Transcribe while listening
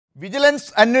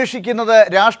Vigilance അന്വേഷിക്കുന്നത്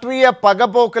രാഷ്ട്രീയ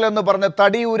പകപോക്കലെന്ന് പറഞ്ഞ്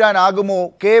തടിയൂരാനാകുമോ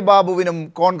കെ ബാബുവിനും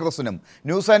കോൺഗ്രസിനും?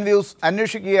 ന്യൂസ് ആൻഡ് വ്യൂസ്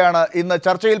അന്വേഷിക്കുകയാണ് ഇന്ന്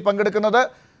ചർച്ചയിൽ പങ്കെടുക്കുന്നത്.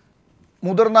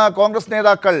 മുതിർന്ന കോൺഗ്രസ്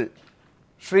നേതാക്കൾ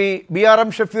ശ്രീ BRM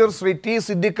ഷഫീർ, ശ്രീ T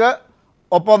സിദ്ദിഖ്,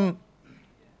 ഒപ്പം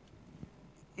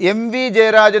MV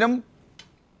ജയരാജനും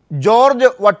ജോർജ്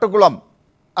വട്ടുകുളം.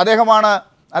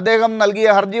 അദ്ദേഹം നൽകിയ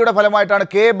ഹർജിയുടെ ഫലമായിട്ടാണ്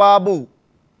കെ ബാബു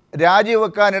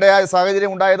രാജിവെക്കാനിടയായ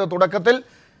സാഹചര്യം ഉണ്ടായത് തുടക്കത്തിൽ.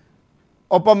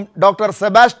 ഒപ്പം ഡോക്ടർ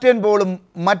സെബാസ്റ്റ്യൻ പോളും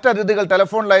മറ്റതിഥികൾ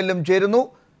ടെലിഫോൺ ലൈനിലും ചേരുന്നു.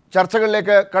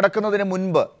 ചർച്ചകളിലേക്ക് കടക്കുന്നതിന്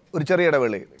മുൻപ് ഒരു ചെറിയ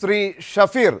ഇടവേളയിൽ ശ്രീ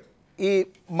ഷഫീർ, ഈ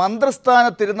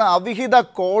മന്ത്രിസ്ഥാനത്തിരുന്ന അവിഹിത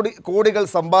കോടികൾ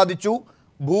സമ്പാദിച്ചു,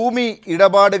 ഭൂമി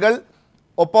ഇടപാടുകൾ,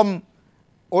 ഒപ്പം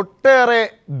ഒട്ടേറെ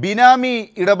ബിനാമി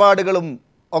ഇടപാടുകളും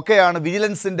ഒക്കെയാണ്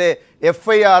വിജിലൻസിൻ്റെ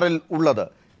FIRൽ ഉള്ളത്.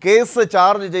 കേസ്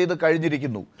ചാർജ് ചെയ്ത്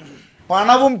കഴിഞ്ഞിരിക്കുന്നു.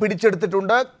 പണവും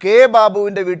പിടിച്ചെടുത്തിട്ടുണ്ട് കെ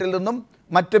ബാബുവിൻ്റെ വീട്ടിൽ നിന്നും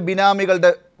മറ്റ്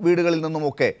ബിനാമികളുടെ വീടുകളിൽ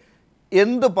നിന്നുമൊക്കെ.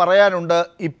 എന്ത് പറയാനുണ്ട്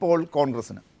ഇപ്പോൾ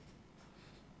കോൺഗ്രസിന്?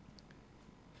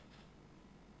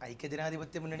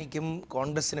 ഐക്യജനാധിപത്യ മുന്നണിക്കും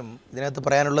കോൺഗ്രസിനും ഇതിനകത്ത്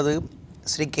പറയാനുള്ളത്,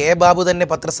 ശ്രീ കെ ബാബു തന്നെ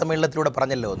പത്രസമ്മേളനത്തിലൂടെ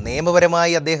പറഞ്ഞല്ലോ,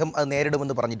 നിയമപരമായി അദ്ദേഹം അത്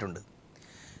നേരിടുമെന്ന് പറഞ്ഞിട്ടുണ്ട്.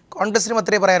 കോൺഗ്രസിനും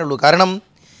അത്രേ പറയാനുള്ളൂ. കാരണം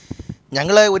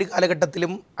ഞങ്ങൾ ഒരു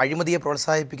കാലഘട്ടത്തിലും അഴിമതിയെ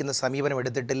പ്രോത്സാഹിപ്പിക്കുന്ന സമീപനം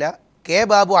എടുത്തിട്ടില്ല. കെ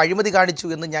ബാബു അഴിമതി കാണിച്ചു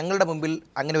എന്ന് ഞങ്ങളുടെ മുമ്പിൽ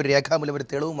അങ്ങനെ ഒരു രേഖാമൂലം ഒരു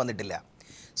തെളിവും വന്നിട്ടില്ല.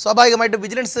 സ്വാഭാവികമായിട്ടും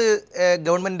വിജിലൻസ്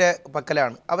ഗവൺമെൻറ്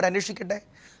പക്കലാണ്. അവരന്വേഷിക്കട്ടെ,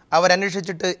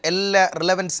 അവരന്വേഷിച്ചിട്ട് എല്ലാ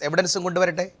റിലവൻസ് എവിഡൻസും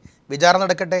കൊണ്ടുവരട്ടെ, വിചാരണ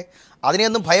നടക്കട്ടെ.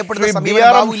 അതിനെയൊന്നും ഭയപ്പെടുന്ന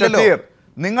സമീപനമില്ലല്ലോ.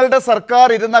 നിങ്ങളുടെ സർക്കാർ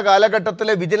ഇരുന്ന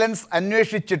കാലഘട്ടത്തിലെ വിജിലൻസ്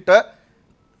അന്വേഷിച്ചിട്ട്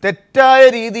തെറ്റായ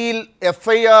രീതിയിൽ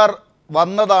FIR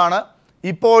വന്നതാണ്.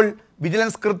 ഇപ്പോൾ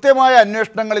വിജിലൻസ് കൃത്യമായ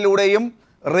അന്വേഷണങ്ങളിലൂടെയും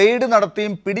റെയ്ഡ്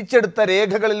നടത്തിയും പിടിച്ചെടുത്ത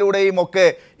രേഖകളിലൂടെയും ഒക്കെ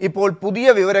ഇപ്പോൾ പുതിയ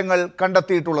വിവരങ്ങൾ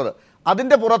കണ്ടെത്തിയിട്ടുള്ളത്.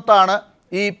 അതിൻ്റെ പുറത്താണ്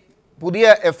ഈ പുതിയ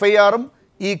FIRും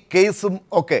ഈ കേസും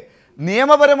ഒക്കെ.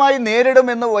 നിയമപരമായി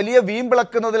നേരിടുമെന്ന് വലിയ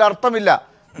വീമ്പിളക്കുന്നതിൽ അർത്ഥമില്ല.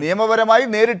 നിയമപരമായി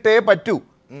നേരിട്ടേ പറ്റൂ.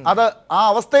 അത് ആ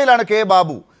അവസ്ഥയിലാണ് കെ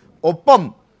ബാബു. ഒപ്പം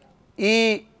ഈ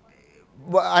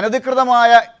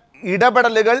അനധികൃതമായ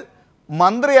ഇടപെടലുകൾ,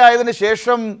 മന്ത്രിയായതിനു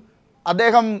ശേഷം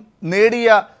അദ്ദേഹം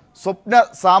നേടിയ സ്വപ്ന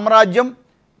സാമ്രാജ്യം,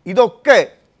 ഇതൊക്കെ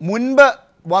മുൻപ്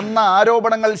വന്ന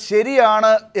ആരോപണങ്ങൾ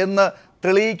ശരിയാണ് എന്ന്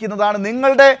തെളിയിക്കുന്നതാണ്.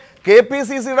 നിങ്ങളുടെ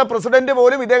KPCCയുടെ പ്രസിഡന്റ്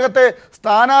പോലും ഇദ്ദേഹത്തെ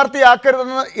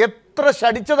സ്ഥാനാർത്ഥിയാക്കരുതെന്ന് എത്ര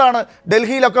ശടിച്ചതാണ്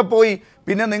ഡൽഹിയിലൊക്കെ പോയി.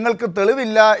 പിന്നെ നിങ്ങൾക്ക്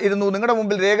തെളിവില്ല ഇരുന്നു, നിങ്ങളുടെ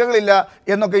മുമ്പിൽ രേഖകളില്ല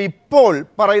എന്നൊക്കെ ഇപ്പോൾ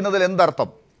പറയുന്നതിൽ എന്തർത്ഥം?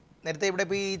 നേരത്തെ ഇവിടെ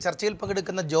ഇപ്പോൾ ഈ ചർച്ചയിൽ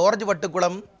പങ്കെടുക്കുന്ന ജോർജ്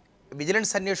വട്ടുകുളം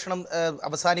വിജിലൻസ് അന്വേഷണം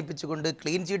അവസാനിപ്പിച്ചുകൊണ്ട്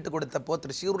ക്ലീൻ ചീട്ട് കൊടുത്തപ്പോൾ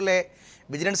തൃശ്ശൂരിലെ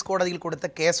വിജിലൻസ് കോടതിയിൽ കൊടുത്ത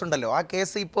കേസുണ്ടല്ലോ, ആ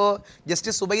കേസ് ഇപ്പോൾ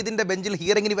ജസ്റ്റിസ് സുബൈദിൻ്റെ ബെഞ്ചിൽ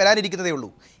ഹിയറിങ്ങിന് വരാനിരിക്കുന്നതേ ഉള്ളൂ.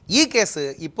 ഈ കേസ്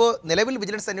ഇപ്പോൾ നിലവിൽ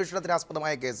വിജിലൻസ് അന്വേഷണത്തിന്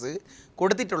ആസ്പദമായ കേസ്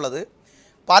കൊടുത്തിട്ടുള്ളത്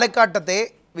പാലക്കാട്ടത്തെ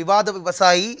വിവാദ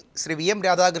വ്യവസായി ശ്രീ VM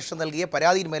രാധാകൃഷ്ണൻ നൽകിയ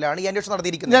പരാതിയിന്മേലാണ് ഈ അന്വേഷണം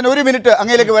നടത്തിയിരിക്കുന്നത്. ഞാൻ ഒരു മിനിറ്റ്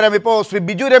അങ്ങയിലേക്ക് വരാം. ഇപ്പോൾ ശ്രീ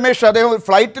ബിജു രമേശ് അദ്ദേഹം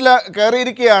ഫ്ലൈറ്റിൽ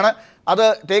കയറിയിരിക്കുകയാണ്. അത്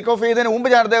ടേക്ക് ഓഫ് ചെയ്തതിന് മുമ്പ്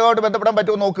ഞാൻ അദ്ദേഹമായിട്ട് ബന്ധപ്പെടാൻ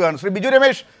പറ്റുമെന്ന് നോക്കുകയാണ്. ശ്രീ ബിജു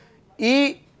രമേശ്, ഈ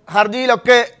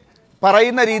ഹർജിയിലൊക്കെ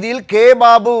പറയുന്ന രീതിയിൽ കെ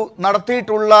ബാബു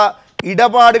നടത്തിയിട്ടുള്ള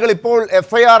ഇടപാടുകൾ ഇപ്പോൾ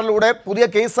FIRലൂടെ പുതിയ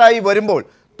കേസായി വരുമ്പോൾ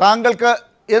താങ്കൾക്ക്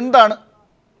എന്താണ്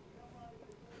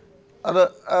അത്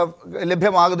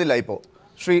ലഭ്യമാകുന്നില്ല ഇപ്പോൾ?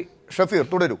 ശ്രീ ഷഫീർ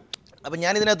തുടരൂ. അപ്പം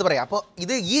ഞാനിതിനകത്ത് പറയാം. അപ്പോൾ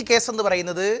ഈ കേസെന്ന്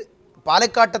പറയുന്നത്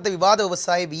പാലക്കാട്ടത്തെ വിവാദ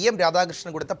വ്യവസായി VM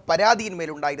രാധാകൃഷ്ണൻ കൊടുത്ത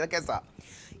പരാതിയിന്മേലുണ്ടായിരുന്ന കേസാണ്.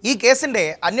 ഈ കേസിൻ്റെ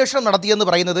അന്വേഷണം നടത്തിയെന്ന്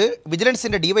പറയുന്നത്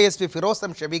വിജിലൻസിൻ്റെ DYSP ഫിറോസ്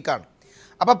M ഷെബീഖാണ്.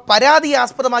 അപ്പോൾ പരാതിയെ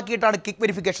ആസ്പദമാക്കിയിട്ടാണ് കിക്ക്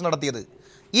വെരിഫിക്കേഷൻ നടത്തിയത്.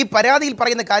 ഈ പരാതിയിൽ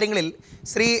പറയുന്ന കാര്യങ്ങളിൽ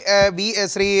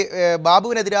ശ്രീ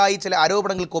ബാബുവിനെതിരായി ചില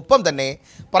ആരോപണങ്ങൾക്കൊപ്പം തന്നെ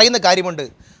പറയുന്ന കാര്യമുണ്ട്.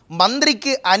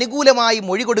 മന്ത്രിക്ക് അനുകൂലമായി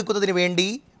മൊഴി കൊടുക്കുന്നതിന് വേണ്ടി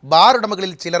ബാർ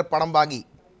ഉടമകളിൽ ചിലർ പണം വാങ്ങി,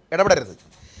 ഇടപെടരുത്.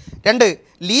 2,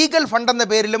 ലീഗൽ ഫണ്ട് എന്ന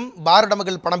പേരിലും ബാർ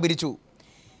ഉടമകൾ പണം പിരിച്ചു.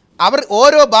 അവർ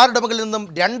ഓരോ ബാർ ഉടമകളിൽ നിന്നും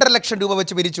 2.5 ലക്ഷം രൂപ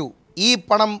വെച്ച് പിരിച്ചു. ഈ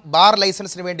പണം ബാർ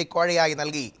ലൈസൻസിന് വേണ്ടി കോഴയായി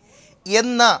നൽകി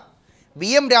എന്ന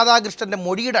VM രാധാകൃഷ്ണൻ്റെ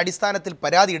മൊഴിയുടെ അടിസ്ഥാനത്തിൽ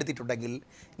പരാതി എടുത്തിട്ടുണ്ടെങ്കിൽ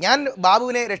ഞാൻ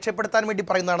ബാബുവിനെ രക്ഷപ്പെടുത്താൻ വേണ്ടി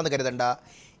പറയുന്നതാണെന്ന് കരുതണ്ട.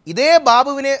 ഇതേ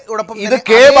ബാബുവിനോടൊപ്പം ഇത്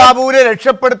കെ ബാബുവിനെ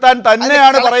രക്ഷപ്പെടുത്താൻ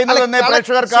തന്നെയാണ് പറയുന്നതെന്ന്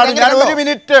പ്രേക്ഷകർ കാണും. ഞാൻ ഒരു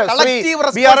മിനിറ്റ്,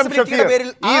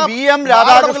 ഈ VM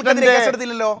രാധാകൃഷ്ണന്റെ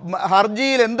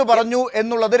ഹർജിയിൽ എന്ത് പറഞ്ഞു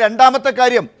എന്നുള്ളത് രണ്ടാമത്തെ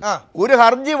കാര്യം. ഒരു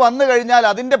ഹർജി വന്നു കഴിഞ്ഞാൽ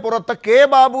അതിന്റെ പുറത്ത് കെ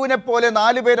ബാബുവിനെ പോലെ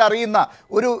 4 പേര് അറിയുന്ന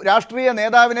ഒരു രാഷ്ട്രീയ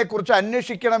നേതാവിനെ കുറിച്ച്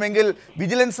അന്വേഷിക്കണമെങ്കിൽ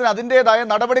വിജിലൻസിന് അതിൻ്റെതായ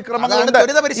നടപടിക്രമങ്ങളുണ്ട്.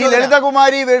 ഈ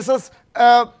Lalithakumari versus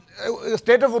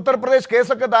state of Uttar Pradesh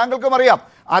കേസൊക്കെ താങ്കൾക്കും അറിയാം.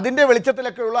 അതിൻ്റെ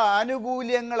വെളിച്ചത്തിലൊക്കെയുള്ള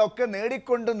ആനുകൂല്യങ്ങളൊക്കെ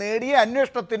നേടിയ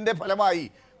അന്വേഷണത്തിൻ്റെ ഫലമായി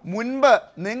മുൻപ്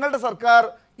നിങ്ങളുടെ സർക്കാർ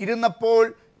ഇരുന്നപ്പോൾ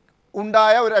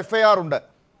ഉണ്ടായ ഒരു FIR ഉണ്ട്.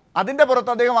 അതിൻ്റെ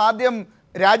പുറത്ത് അദ്ദേഹം ആദ്യം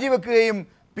രാജിവെക്കുകയും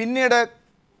പിന്നീട്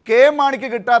കെ മാണിക്ക്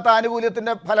കിട്ടാത്ത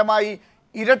ആനുകൂല്യത്തിൻ്റെ ഫലമായി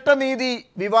ഇരട്ടനീതി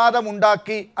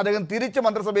വിവാദമുണ്ടാക്കി അദ്ദേഹം തിരിച്ച്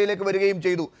മന്ത്രിസഭയിലേക്ക് വരികയും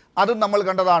ചെയ്തു. അതും നമ്മൾ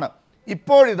കണ്ടതാണ്.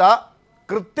 ഇപ്പോഴിതാ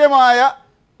കൃത്യമായ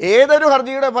ഏതൊരു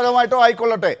ഹർജിയുടെ ഫലമായിട്ടോ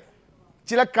ആയിക്കൊള്ളട്ടെ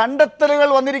ചില കണ്ടെത്തലുകൾ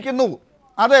വന്നിരിക്കുന്നു.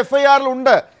 അത് FIR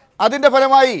ഉണ്ട്. അതിൻ്റെ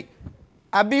ഫലമായി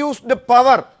അബ്യൂസ്ഡ്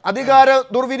പവർ, അധികാര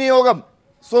ദുർവിനിയോഗം,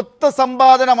 സ്വത്ത്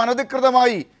സമ്പാദനം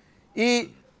അനധികൃതമായി, ഈ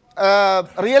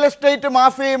റിയൽ എസ്റ്റേറ്റ്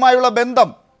മാഫിയയുമായുള്ള ബന്ധം,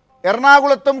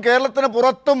 എറണാകുളത്തും കേരളത്തിന്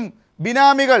പുറത്തും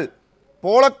ബിനാമികൾ,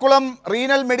 പോളക്കുളം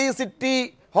റീനൽ മെഡിസിറ്റി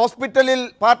ഹോസ്പിറ്റലിൽ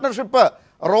partnership,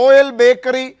 royal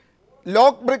bakery,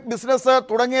 lock brick business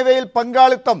തുടങ്ങിയവയിൽ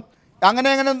പങ്കാളിത്തം,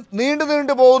 അങ്ങനെ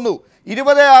നീണ്ടു പോകുന്നു.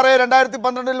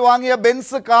 20/6/2012 വാങ്ങിയ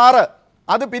ബെൻസ് കാറ്,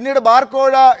 അത് പിന്നീട്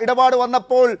ബാർക്കോഴ ഇടപാട്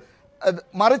വന്നപ്പോൾ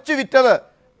മറിച്ചു വിറ്റത്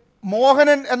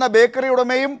മോഹനൻ എന്ന ബേക്കറി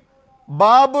ഉടമയും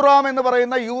ബാബുറാം എന്ന്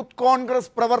പറയുന്ന യൂത്ത്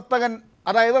കോൺഗ്രസ് പ്രവർത്തകൻ,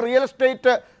 അതായത് റിയൽ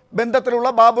എസ്റ്റേറ്റ് ബന്ധത്തിലുള്ള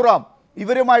ബാബുറാം,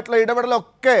 ഇവരുമായിട്ടുള്ള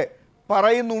ഇടപെടലൊക്കെ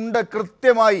പറയുന്നുണ്ട്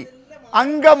കൃത്യമായി.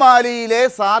 അങ്കമാലിയിലെ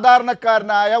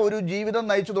സാധാരണക്കാരനായ ഒരു ജീവിതം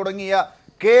നയിച്ചു തുടങ്ങിയ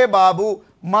കെ ബാബു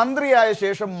മന്ത്രിയായ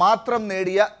ശേഷം മാത്രം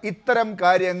നേടിയ ഇത്തരം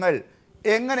കാര്യങ്ങൾ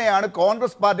എങ്ങനെയാണ്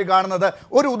കോൺഗ്രസ് പാർട്ടി കാണുന്നത്?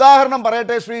 ഒരു ഉദാഹരണം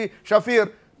പറയട്ടെ ശ്രീ ഷഫീർ,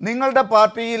 നിങ്ങളുടെ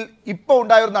പാർട്ടിയിൽ ഇപ്പോൾ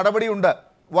ഉണ്ടായ ഒരു നടപടിയുണ്ട്.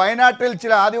 വയനാട്ടിൽ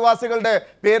ചില ആദിവാസികളുടെ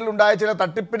പേരിലുണ്ടായ ചില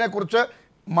തട്ടിപ്പിനെ കുറിച്ച്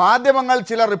മാധ്യമങ്ങൾ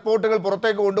ചില റിപ്പോർട്ടുകൾ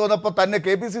പുറത്തേക്ക് കൊണ്ടുവന്നപ്പോൾ തന്നെ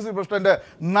KPCC പ്രസിഡന്റ്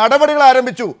നടപടികൾ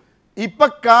ആരംഭിച്ചു. ഇപ്പൊ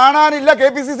കാണാനില്ല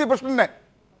KPCC പ്രസിഡന്റിനെ.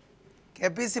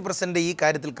 KPCC പ്രസിഡന്റ് ഈ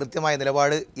കാര്യത്തിൽ കൃത്യമായ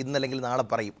നിലപാട് ഇന്നല്ലെങ്കിൽ നാളെ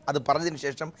പറയും. അത് പറഞ്ഞതിന്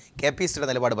ശേഷം KPCCയുടെ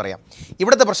നിലപാട് പറയാം.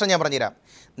 ഇവിടുത്തെ പ്രശ്നം ഞാൻ പറഞ്ഞുതരാം.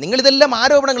 നിങ്ങളിതെല്ലാം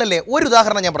ആരോപണങ്ങളല്ലേ. ഒരു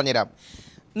ഉദാഹരണം ഞാൻ പറഞ്ഞുതരാം.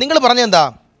 നിങ്ങൾ പറഞ്ഞെന്താ,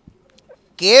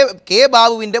 കെ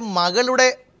ബാബുവിൻ്റെ മകളുടെ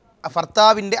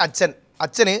ഭർത്താവിൻ്റെ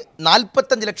അച്ഛന്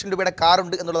 45 ലക്ഷം രൂപയുടെ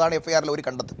കാറുണ്ട് എന്നുള്ളതാണ് FIR ഒരു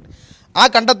കണ്ടെത്തൽ. ആ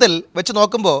കണ്ടെത്തൽ വെച്ച്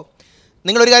നോക്കുമ്പോൾ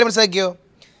നിങ്ങളൊരു കാര്യം മനസ്സിലാക്കിയോ,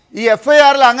 ഈ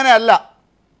FIR അങ്ങനെയല്ല.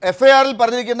 FIR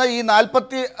പറഞ്ഞിരിക്കുന്ന ഈ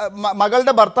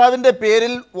മകളുടെ ഭർത്താവിൻ്റെ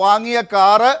പേരിൽ വാങ്ങിയ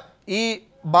കാറ് ഈ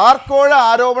ബാർക്കോഴ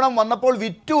ആരോപണം വന്നപ്പോൾ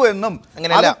വിറ്റു എന്നും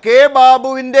കെ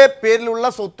ബാബുവിന്റെ പേരിലുള്ള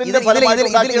സ്വത്തിന്റെ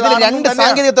രണ്ട്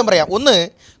സാങ്കേതികത്വം പറയാം. ഒന്ന്,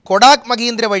 കൊടാക്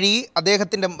മഹീന്ദ്ര വഴി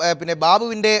അദ്ദേഹത്തിൻ്റെ പിന്നെ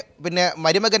ബാബുവിൻ്റെ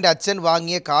മരുമകൻ്റെ അച്ഛൻ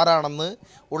വാങ്ങിയ കാറാണെന്ന്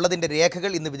ഉള്ളതിൻ്റെ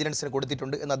രേഖകൾ ഇന്ന് വിജിലൻസിന്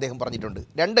കൊടുത്തിട്ടുണ്ട് എന്ന് അദ്ദേഹം പറഞ്ഞിട്ടുണ്ട്.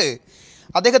 രണ്ട്,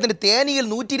 അദ്ദേഹത്തിൻ്റെ തേനിയിൽ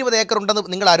 120 ഏക്കർ ഉണ്ടെന്ന്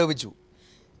നിങ്ങൾ ആരോപിച്ചു.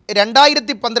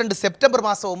 2012 സെപ്റ്റംബർ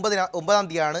മാസം 9-ാം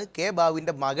തീയതിയാണ് കെ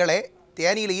ബാബുവിൻ്റെ മകളെ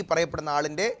തേനിയിൽ ഈ പറയപ്പെടുന്ന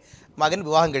ആളിൻ്റെ മകൻ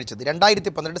വിവാഹം കഴിച്ചത്.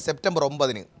 2012 സെപ്റ്റംബർ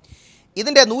 9-ന്.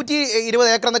 ഇതിൻ്റെ 120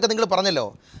 ഏക്കർ എന്നൊക്കെ നിങ്ങൾ പറഞ്ഞല്ലോ.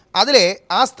 അതിലെ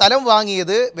ആ സ്ഥലം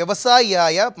വാങ്ങിയത്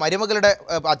വ്യവസായിയായ മരുമകളുടെ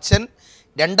അച്ഛൻ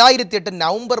 2008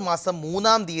 നവംബർ മാസം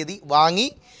 3-ാം തീയതി വാങ്ങി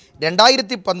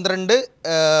 2012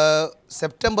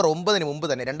 സെപ്റ്റംബർ 9-ന് മുമ്പ്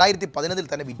തന്നെ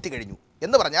 2011 തന്നെ വിറ്റ് കഴിഞ്ഞു.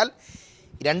 എന്ന് പറഞ്ഞാൽ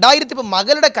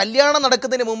മകളുടെ കല്യാണം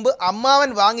നടക്കുന്നതിന് മുമ്പ് അമ്മാവൻ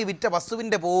വാങ്ങി വിറ്റ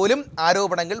വസ്തുവിന്റെ പോലും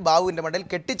ആരോപണങ്ങൾ ബാബുവിന്റെ മണ്ടയിൽ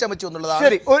കെട്ടിച്ചമച്ചു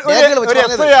എന്നുള്ളതാണ്.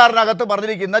 FIR-നകത്ത്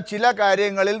പറഞ്ഞിരിക്കുന്ന ചില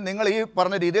കാര്യങ്ങളിൽ നിങ്ങൾ ഈ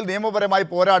പറഞ്ഞ രീതിയിൽ നിയമപരമായി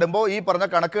പോരാടുമ്പോൾ ഈ പറഞ്ഞ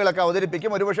കണക്കുകളൊക്കെ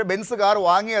അവതരിപ്പിക്കും. ഒരുപക്ഷെ ബെൻസ് കാർ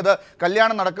വാങ്ങിയത്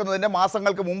കല്യാണം നടക്കുന്നതിന്റെ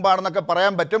മാസങ്ങൾക്ക് മുമ്പാണെന്നൊക്കെ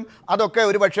പറയാൻ പറ്റും. അതൊക്കെ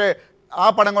ഒരുപക്ഷെ ആ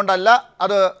പണം കൊണ്ടല്ല,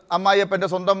 അത് അമ്മായിയപ്പന്റെ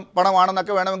സ്വന്തം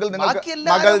പണമാണെന്നൊക്കെ വേണമെങ്കിൽ നിങ്ങൾക്ക്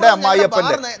മകളുടെ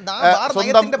അമ്മായിയപ്പന്റെ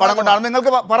സ്വന്തം പണം കൊണ്ടാണ്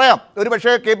നിങ്ങൾക്ക് പറയാം. ഒരു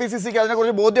പക്ഷേ KPCCക്ക്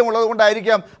അതിനെക്കുറിച്ച് ബോധ്യമുള്ളത്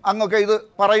കൊണ്ടായിരിക്കാം അങ്ങൊക്കെ ഇത്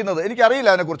പറയുന്നത്. എനിക്കറിയില്ല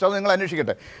അതിനെക്കുറിച്ച്, അത് നിങ്ങൾ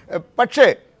അന്വേഷിക്കട്ടെ. പക്ഷേ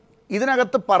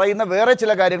ഇതിനകത്ത് പറയുന്ന വേറെ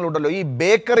ചില കാര്യങ്ങളുണ്ടല്ലോ. ഈ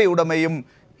ബേക്കറി ഉടമയും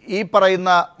ഈ പറയുന്ന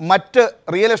മറ്റ്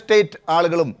റിയൽ എസ്റ്റേറ്റ്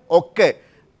ആളുകളും ഒക്കെ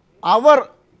അവർ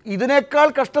ഇതിനേക്കാൾ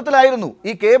കഷ്ടത്തിലായിരുന്നു.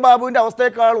 ഈ കെ ബാബുവിൻ്റെ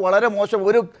അവസ്ഥയേക്കാൾ വളരെ മോശം.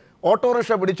 ഒരു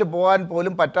ഓട്ടോറിക്ഷ പിടിച്ച് പോകാൻ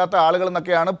പോലും പറ്റാത്ത ആളുകൾ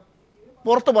എന്നൊക്കെയാണ്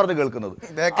പുറത്ത് പറഞ്ഞ് കേൾക്കുന്നത്.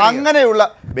 അങ്ങനെയുള്ള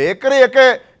ബേക്കറിയൊക്കെ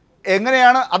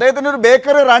എങ്ങനെയാണ് അദ്ദേഹത്തിന് ഒരു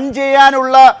ബേക്കറി റൺ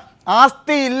ചെയ്യാനുള്ള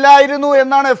ആസ്തി ഇല്ലായിരുന്നു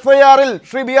എന്നാണ് FIR-ൽ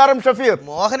ശ്രീ BRM ഷഫീർ.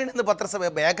 മോഹനൻ ഇന്ന്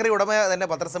ബേക്കറി ഉടമ തന്നെ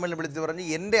പത്രസമ്മേളനം വിളിച്ചു പറഞ്ഞു,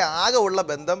 എൻ്റെ ആകെ ഉള്ള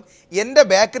ബന്ധം എൻ്റെ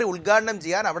ബേക്കറി ഉദ്ഘാടനം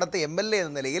ചെയ്യാൻ അവിടുത്തെ MLA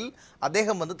എന്ന നിലയിൽ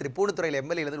അദ്ദേഹം വന്ന് തൃപ്പൂണിത്തുറയിൽ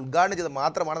MLA ഉദ്ഘാടനം ചെയ്ത്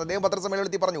മാത്രമാണെന്ന് അദ്ദേഹം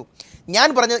പത്രസമ്മേളനത്തിൽ പറഞ്ഞു.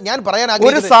 ഞാൻ പറയാൻ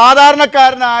ഒരു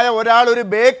സാധാരണക്കാരനായ ഒരാൾ ഒരു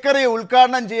ബേക്കറി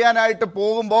ഉദ്ഘാടനം ചെയ്യാനായിട്ട്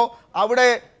പോകുമ്പോൾ അവിടെ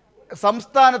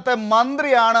സംസ്ഥാനത്തെ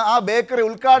മന്ത്രിയാണ് ആ ബേക്കറി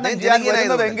ഉദ്ഘാടനം ചെയ്യാൻ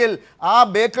വരുന്നതെങ്കിൽ ആ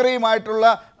ബേക്കറിയുമായിട്ടുള്ള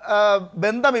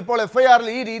ബന്ധം ഇപ്പോൾ FIR-ൽ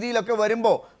ഈ രീതിയിലൊക്കെ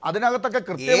വരുമ്പോൾ അതിനകത്തൊക്കെ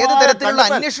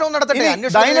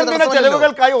ദൈനംദിന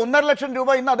ചെലവുകൾക്കായി 1.5 ലക്ഷം രൂപ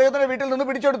ഇന്ന് അദ്ദേഹത്തിന്റെ വീട്ടിൽ നിന്ന്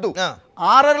പിടിച്ചെടുത്തു.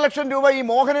 6.5 ലക്ഷം രൂപ ഈ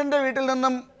മോഹനന്റെ വീട്ടിൽ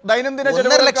നിന്നും ദൈനംദിന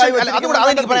ചെലവുകൾക്കായി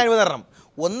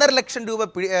 1.5 ലക്ഷം രൂപ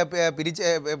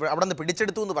അവിടെ നിന്ന്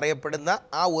പിടിച്ചെടുത്തു എന്ന് പറയപ്പെടുന്ന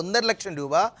ആ 1.5 ലക്ഷം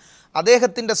രൂപ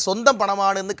അദ്ദേഹത്തിന്റെ സ്വന്തം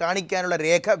പണമാണെന്ന് കാണിക്കാനുള്ള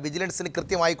രേഖ വിജിലൻസിന്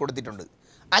കൃത്യമായി കൊടുത്തിട്ടുണ്ട്.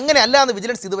 അങ്ങനെ അല്ല എന്ന്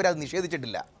വിജിലൻസ് ഇതുവരെ അത്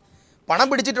നിഷേധിച്ചിട്ടില്ല. പണം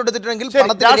പിടിച്ചിട്ടെടുത്തിട്ടുണ്ടെങ്കിൽ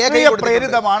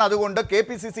പ്രേരിതമാണ്. അതുകൊണ്ട്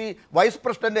KPCC vice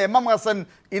president MM Hasan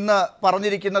ഇന്ന്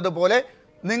പറഞ്ഞിരിക്കുന്നത് പോലെ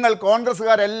നിങ്ങൾ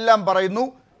കോൺഗ്രസ്സുകാരെല്ലാം പറയുന്നു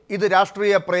ഇത്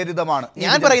രാഷ്ട്രീയ പ്രേരിതമാണ്.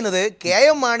 ഞാൻ പറയുന്നത്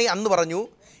KM മാണി അന്ന് പറഞ്ഞു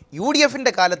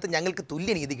UDF-ന്റെ കാലത്ത് ഞങ്ങൾക്ക്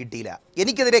തുല്യനീതി കിട്ടിയില്ല,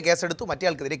 എനിക്കെതിരെ കേസെടുത്തു,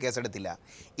 മറ്റേയാൾക്കെതിരെ കേസെടുത്തില്ല.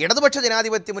 ഇടതുപക്ഷ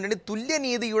ജനാധിപത്യ മുന്നണി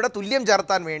തുല്യനീതിയുടെ തുല്യം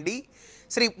ചേർത്താൻ വേണ്ടി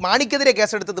ശ്രീ മാണിക്കെതിരെ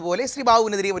കേസെടുത്തതുപോലെ ശ്രീ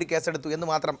ബാബുവിനെതിരെ ഒരു കേസെടുത്തു എന്ന്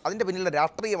മാത്രം. അതിൻ്റെ പിന്നിലുള്ള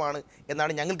രാഷ്ട്രീയമാണ്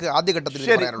എന്നാണ് ഞങ്ങൾക്ക് ആദ്യഘട്ടത്തിൽ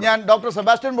പറയാനുള്ളത്. ഞാൻ ഡോക്ടർ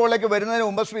സെബാസ്റ്റ്യൻ പോളിലേക്ക് വരുന്നതിന്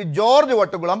മുമ്പ് ശ്രീ ജോർജ്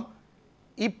വട്ടുകുളം,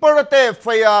 ഇപ്പോഴത്തെ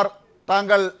FIR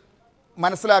താങ്കൾ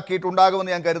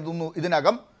മനസ്സിലാക്കിയിട്ടുണ്ടാകുമെന്ന് ഞാൻ കരുതുന്നു.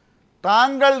 ഇതിനകം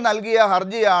താങ്കൾ നൽകിയ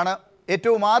ഹർജിയാണ്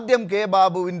ഏറ്റവും ആദ്യം കെ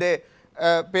ബാബുവിൻ്റെ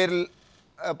പേരിൽ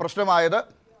പ്രശ്നമായത്.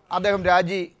 അദ്ദേഹം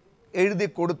രാജി എഴുതി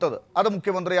കൊടുത്തത്, അത്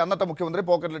അന്നത്തെ മുഖ്യമന്ത്രി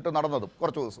പോക്കറ്റിലിട്ട് നടന്നതും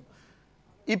കുറച്ച് ദിവസം.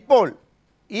 ഇപ്പോൾ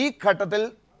ഈ ഘട്ടത്തിൽ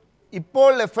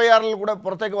ഇപ്പോൾ FIRൽ കൂടെ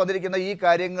പുറത്തേക്ക് വന്നിരിക്കുന്ന ഈ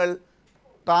കാര്യങ്ങൾ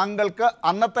താങ്കൾക്ക്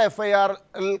അന്നത്തെ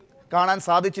FIRൽ കാണാൻ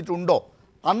സാധിച്ചിട്ടുണ്ടോ?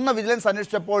 അന്ന് വിജിലൻസ്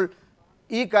അന്വേഷിച്ചപ്പോൾ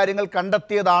ഈ കാര്യങ്ങൾ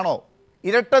കണ്ടെത്തിയതാണോ?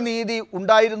 ഇരട്ട നീതി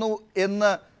ഉണ്ടായിരുന്നു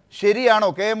എന്ന് ശരിയാണോ?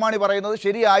 KM മാണി പറയുന്നത്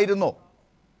ശരിയായിരുന്നോ?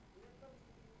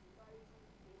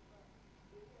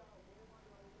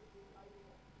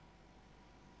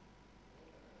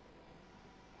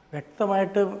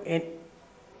 വ്യക്തമായിട്ടും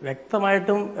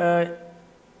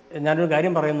ഞാനൊരു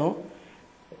കാര്യം പറയുന്നു.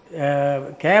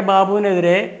 കെ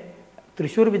ബാബുവിനെതിരെ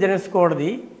തൃശ്ശൂർ വിജിലൻസ് കോടതി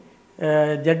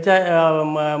ജഡ്ജ്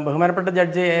ബഹുമാനപ്പെട്ട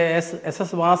ജഡ്ജ്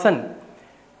എസ് വാസൻ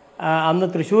അന്ന്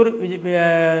തൃശ്ശൂർ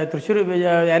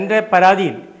എൻ്റെ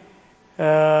പരാതിയിൽ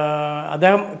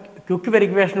അദ്ദേഹം ക്വിക്ക്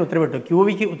വെരിഫിക്കേഷന് ഉത്തരവിട്ടു,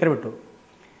 QVക്ക് ഉത്തരവിട്ടു.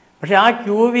 പക്ഷേ ആ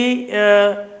QV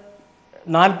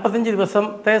 45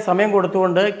 ദിവസത്തെ സമയം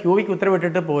കൊടുത്തുകൊണ്ട് QVക്ക്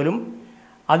ഉത്തരവിട്ടിട്ട് പോലും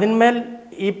അതിന്മേൽ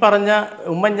ഈ പറഞ്ഞ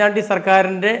ഉമ്മൻചാണ്ടി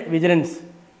സർക്കാരിൻ്റെ വിജിലൻസ്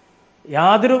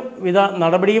യാതൊരു വിധ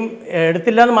നടപടിയും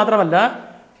എടുത്തില്ല എന്ന് മാത്രമല്ല,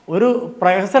 ഒരു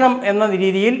പ്രഹസനം എന്ന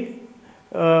രീതിയിൽ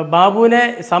ബാബുവിനെ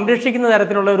സംരക്ഷിക്കുന്ന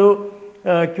തരത്തിലുള്ള ഒരു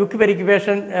ക്വിക്ക്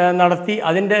വെരിഫിക്കേഷൻ നടത്തി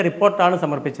അതിൻ്റെ റിപ്പോർട്ടാണ്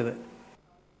സമർപ്പിച്ചത്.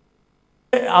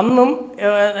 അന്നും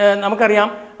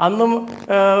നമുക്കറിയാം, അന്നും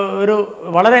ഒരു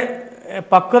വളരെ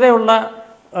പക്വതയുള്ള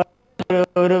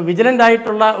ഒരു വിജിലൻ്റ്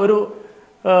ആയിട്ടുള്ള ഒരു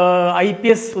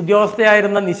IPS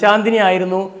ഉദ്യോഗസ്ഥയായിരുന്ന നിശാന്തിനി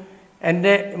ആയിരുന്നു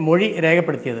എൻ്റെ മൊഴി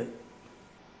രേഖപ്പെടുത്തിയത്.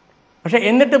 പക്ഷെ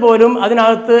എന്നിട്ട് പോലും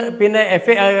അതിനകത്ത് പിന്നെ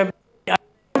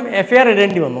FIR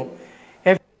ഇടേണ്ടി വന്നു.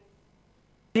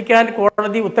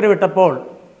 കോടതി ഉത്തരവിട്ടപ്പോൾ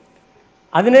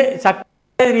അതിന്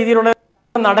ശക്തമായ രീതിയിലുള്ള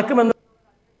നടക്കുമെന്ന്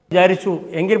വിചാരിച്ചു.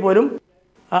 എങ്കിൽ പോലും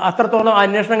അത്രത്തോളം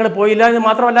അന്വേഷണങ്ങൾ പോയില്ല. എന്ന്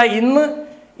മാത്രമല്ല,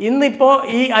 ഇന്നിപ്പോൾ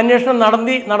ഈ അന്വേഷണം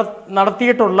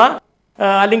നടത്തിയിട്ടുള്ള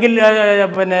അല്ലെങ്കിൽ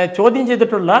പിന്നെ ചോദ്യം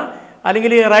ചെയ്തിട്ടുള്ള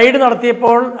അല്ലെങ്കിൽ റെയ്ഡ്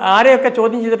നടത്തിയപ്പോൾ ആരെയൊക്കെ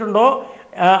ചോദ്യം ചെയ്തിട്ടുണ്ടോ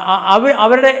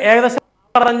അവരുടെ ഏകദേശം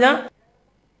പറഞ്ഞ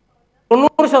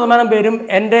 90% പേരും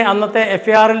എൻ്റെ അന്നത്തെ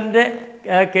FIRലിൻ്റെ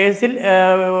കേസിൽ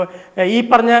ഈ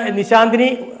പറഞ്ഞ നിശാന്തിനി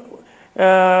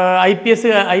IPS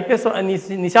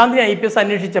നിശാന്തിനി IPS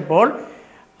അന്വേഷിച്ചപ്പോൾ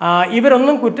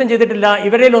ഇവരൊന്നും കുറ്റം ചെയ്തിട്ടില്ല,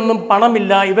 ഇവരിലൊന്നും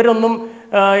പണമില്ല, ഇവരൊന്നും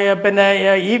പിന്നെ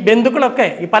ഈ ബന്ധുക്കളൊക്കെ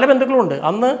പല ബന്ധുക്കളുണ്ട്.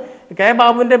 അന്ന് കെ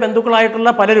ബാബുവിൻ്റെ ബന്ധുക്കളായിട്ടുള്ള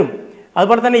പലരും,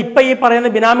 അതുപോലെ തന്നെ ഇപ്പം ഈ പറയുന്ന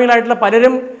ബിനാമികളായിട്ടുള്ള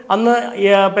പലരും അന്ന്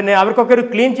പിന്നെ അവർക്കൊക്കെ ഒരു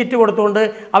ക്ലീൻ ചിറ്റ് കൊടുത്തുകൊണ്ട്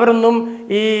അവരൊന്നും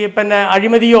ഈ പിന്നെ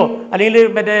അഴിമതിയോ അല്ലെങ്കിൽ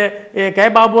മറ്റേ കെ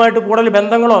ബാബുവായിട്ട് കൂടുതൽ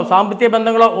ബന്ധങ്ങളോ സാമ്പത്തിക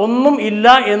ബന്ധങ്ങളോ ഒന്നും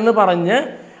ഇല്ല എന്ന് പറഞ്ഞ്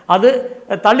അത്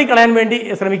തള്ളിക്കളയാൻ വേണ്ടി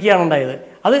ശ്രമിക്കുകയാണ് ഉണ്ടായത്.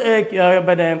 അത്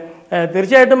പിന്നെ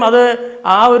തീർച്ചയായിട്ടും അത്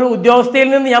ആ ഒരു ഉദ്യോഗസ്ഥയിൽ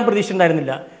നിന്ന് ഞാൻ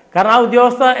പ്രതീക്ഷിച്ചിട്ടുണ്ടായിരുന്നില്ല. കാരണം ആ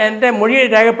ഉദ്യോഗസ്ഥ എൻ്റെ മൊഴി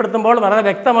രേഖപ്പെടുത്തുമ്പോൾ വളരെ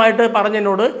വ്യക്തമായിട്ട്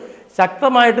പറഞ്ഞതിനോട്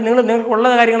ശക്തമായിട്ട് നിങ്ങൾക്കുള്ള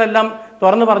കാര്യങ്ങളെല്ലാം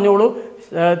തുറന്ന് പറഞ്ഞോളൂ,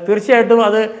 തീർച്ചയായിട്ടും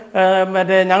അത്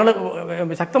ഞങ്ങൾ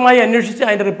ശക്തമായി അന്വേഷിച്ച്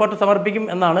അതിൻ്റെ റിപ്പോർട്ട് സമർപ്പിക്കും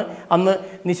എന്നാണ് അന്ന്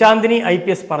നിശാന്തിനി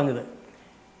IPS പറഞ്ഞത്.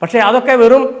 പക്ഷേ അതൊക്കെ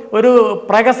വെറും ഒരു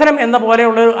പ്രഹസനം എന്ന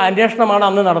പോലെയുള്ളൊരു അന്വേഷണമാണ്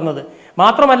അന്ന് നടന്നത്.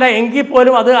 മാത്രമല്ല, എങ്കിൽ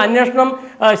പോലും അത് അന്വേഷണം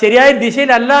ശരിയായ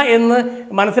ദിശയിലല്ല എന്ന്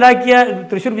മനസ്സിലാക്കിയ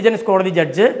തൃശ്ശൂർ വിജിലൻസ് കോടതി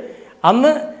ജഡ്ജ്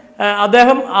അന്ന്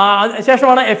അദ്ദേഹം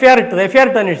ശേഷമാണ് FIR ഇട്ട്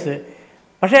അന്വേഷിച്ചത്.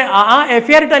 പക്ഷേ ആ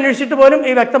FIR ഇട്ട് അന്വേഷിച്ചിട്ട് പോലും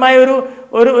ഈ വ്യക്തമായ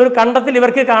ഒരു കണ്ടെത്തൽ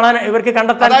ഇവർക്ക്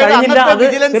കണ്ടെത്താൻ കഴിഞ്ഞില്ല. അത്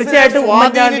തീർച്ചയായിട്ടും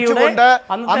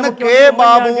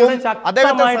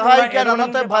അദ്ദേഹത്തെ സഹായിക്കാൻ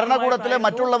അന്നത്തെ ഭരണകൂടത്തിലെ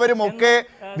മറ്റുള്ളവരും ഒക്കെ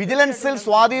വിജിലൻസിൽ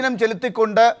സ്വാധീനം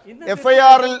ചെലുത്തിക്കൊണ്ട്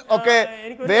FIRൽ ഒക്കെ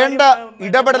വേണ്ട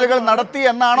ഇടപെടലുകൾ നടത്തി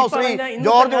എന്നാണോ ശ്രീ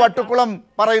ജോർജ് വട്ടുകുളം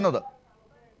പറയുന്നത്?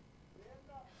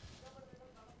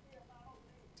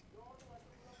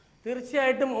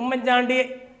 തീർച്ചയായിട്ടും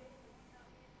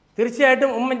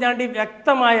ഉമ്മൻചാണ്ടി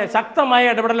ശക്തമായ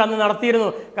ഇടപെടൽ അന്ന് നടത്തിയിരുന്നു.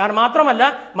 കാരണം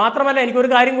മാത്രമല്ല എനിക്കൊരു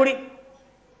കാര്യം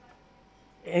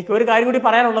കൂടി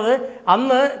പറയാനുള്ളത്,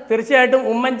 അന്ന് തീർച്ചയായിട്ടും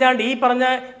ഉമ്മൻചാണ്ടി ഈ പറഞ്ഞ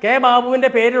കെ ബാബുവിൻ്റെ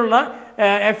പേരിലുള്ള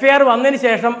FIR വന്നതിന്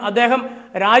ശേഷം അദ്ദേഹം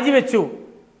രാജിവെച്ചു.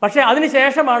 പക്ഷേ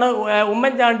അതിനുശേഷമാണ്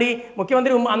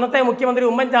അന്നത്തെ മുഖ്യമന്ത്രി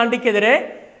ഉമ്മൻചാണ്ടിക്കെതിരെ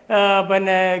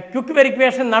പിന്നെ ക്വിക്ക്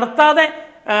വെരിഫിക്കേഷൻ നടത്താതെ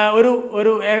ഒരു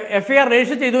FIR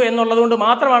രജിസ്റ്റർ ചെയ്തു എന്നുള്ളതുകൊണ്ട്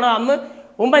മാത്രമാണ് അന്ന്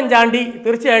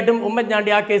തീർച്ചയായിട്ടും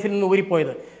ഉമ്മൻചാണ്ടി ആ കേസിൽ നിന്ന്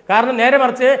ഊരിപ്പോയത്. കാരണം നേരെ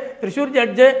മറിച്ച് തൃശ്ശൂർ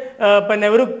ജഡ്ജ് പിന്നെ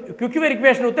ഒരു ക്വിക്ക്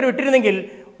വെരിഫിക്കേഷൻ ഉത്തരവിട്ടിരുന്നെങ്കിൽ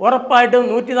ഉറപ്പായിട്ടും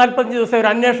 145 ദിവസം ഒരു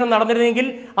അന്വേഷണം നടന്നിരുന്നെങ്കിൽ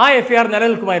ആ FIR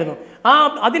നിലനിൽക്കുമായിരുന്നു.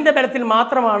 അതിൻ്റെ ബലത്തിൽ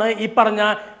മാത്രമാണ് ഈ പറഞ്ഞ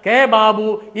കെ ബാബു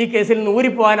ഈ കേസിൽ നിന്ന്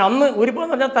ഊരിപ്പോകാൻ, അന്ന്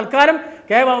ഊരിപ്പോകാന്ന് പറഞ്ഞാൽ തൽക്കാലം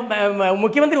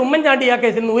മുഖ്യമന്ത്രി ഉമ്മൻചാണ്ടി ആ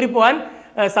കേസിൽ നിന്ന് ഊരിപ്പോകാൻ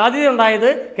സാധ്യതയുണ്ടായത്.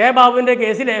 കെ ബാബുവിൻ്റെ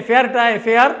കേസിൽ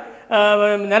FIR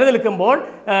നിലനിൽക്കുമ്പോൾ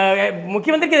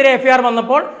മുഖ്യമന്ത്രിക്കെതിരെ FIR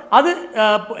വന്നപ്പോൾ അത്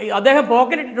അദ്ദേഹം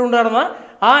പോക്കറ്റിട്ടുണ്ടായിരുന്ന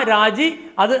ആ രാജി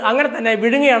അത് അങ്ങനെ തന്നെ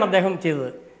വിഴുങ്ങുകയാണ് അദ്ദേഹം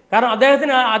ചെയ്തത്. കാരണം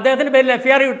അദ്ദേഹത്തിൻ്റെ പേരിൽ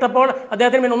FIR ഇട്ടപ്പോൾ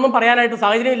അദ്ദേഹത്തിന് പിന്നെ ഒന്നും പറയാനായിട്ട്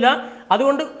സാഹചര്യമില്ല.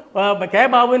 അതുകൊണ്ട് കെ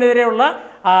ബാബുവിനെതിരെയുള്ള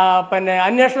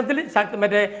അന്വേഷണത്തിൽ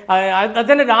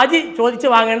അദ്ദേഹത്തിൻ്റെ രാജി ചോദിച്ച്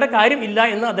വാങ്ങേണ്ട കാര്യം ഇല്ല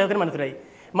എന്ന് അദ്ദേഹത്തിന് മനസ്സിലായി.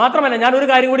 മാത്രമല്ല ഞാനൊരു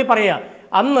കാര്യം കൂടി പറയാം.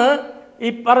 അന്ന് ഈ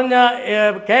പറഞ്ഞ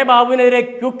കെ ബാബുവിനെതിരെ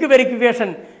ക്വിക്ക്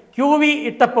വെരിഫിക്കേഷൻ QV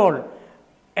ഇട്ടപ്പോൾ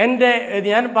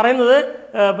ഞാൻ പറയുന്നത്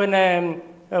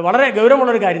വളരെ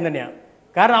ഗൗരവമുള്ളൊരു കാര്യം തന്നെയാണ്.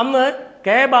 കാരണം അന്ന്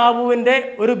കെ ബാബുവിൻ്റെ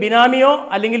ഒരു ബിനാമിയോ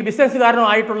അല്ലെങ്കിൽ ബിസിനസ്സുകാരനോ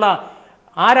ആയിട്ടുള്ള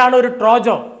ആരാണ് ഒരു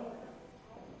ട്രോജോ,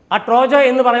 ആ ട്രോജോ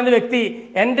എന്ന് പറയുന്ന വ്യക്തി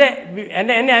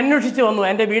എന്നെ അന്വേഷിച്ച് വന്നു.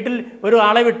 എൻ്റെ വീട്ടിൽ ഒരു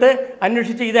ആളെ വിട്ട്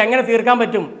അന്വേഷിച്ച് ഇത് എങ്ങനെ തീർക്കാൻ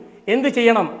പറ്റും, എന്ത്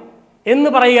ചെയ്യണം എന്ന്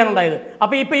പറയുകയാണുണ്ടായത്.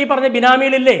 അപ്പോൾ ഇപ്പോൾ ഈ പറഞ്ഞ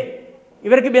ബിനാമികളില്ലേ,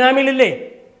 ഇവർക്ക് ബിനാമികളില്ലേ?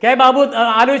 കെ ബാബു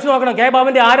ആലോചിച്ച് നോക്കണം, കെ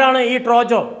ബാബുവിൻ്റെ ആരാണ് ഈ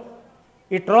ട്രോജോ?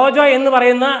 ഈ ട്രോജോ എന്ന്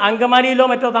പറയുന്ന അങ്കമാലിയിലോ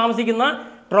മറ്റോ താമസിക്കുന്ന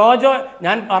ട്രോജോ,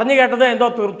 ഞാൻ പറഞ്ഞു കേട്ടത് എന്തോ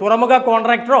തുറമുഖ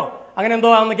കോൺട്രാക്ടറോ അങ്ങനെ എന്തോ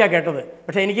ആണെന്നൊക്കെയാണ് കേട്ടത്.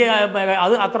 പക്ഷേ എനിക്ക്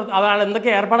അതാണ് എന്തൊക്കെ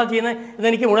ഏർപ്പാടാണ് ചെയ്യുന്നത്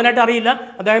ഇതെനിക്ക് മുഴുവനായിട്ട് അറിയില്ല.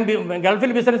 അദ്ദേഹം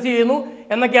ഗൾഫിൽ ബിസിനസ് ചെയ്യുന്നു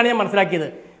എന്നൊക്കെയാണ് ഞാൻ മനസ്സിലാക്കിയത്.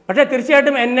 പക്ഷേ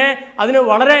തീർച്ചയായിട്ടും എന്നെ അതിന്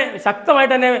വളരെ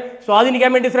ശക്തമായിട്ട് എന്നെ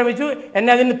സ്വാധീനിക്കാൻ വേണ്ടി ശ്രമിച്ചു, എന്നെ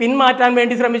അതിന് പിന്മാറ്റാൻ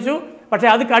വേണ്ടി ശ്രമിച്ചു. പക്ഷേ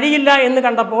അത് കഴിയില്ല എന്ന്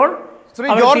കണ്ടപ്പോൾ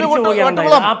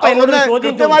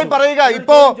കൃത്യമായി പറയുക,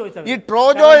 ഇപ്പോ ഈ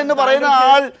ട്രോജോ എന്ന് പറയുന്ന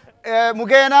ആൾ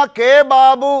മുഖേന കെ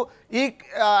ബാബു ഈ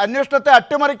അന്വേഷണത്തെ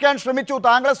അട്ടിമറിക്കാൻ ശ്രമിച്ചു,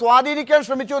 താങ്കളെ സ്വാധീനിക്കാൻ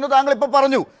ശ്രമിച്ചു എന്ന് താങ്കൾ ഇപ്പോൾ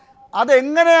പറഞ്ഞു.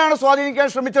 അതെങ്ങനെയാണ് സ്വാധീനിക്കാൻ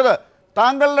ശ്രമിച്ചത്?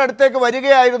 താങ്കളുടെ അടുത്തേക്ക്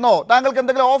വരികയായിരുന്നോ? താങ്കൾക്ക്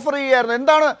എന്തെങ്കിലും ഓഫർ ചെയ്യുകയായിരുന്നോ?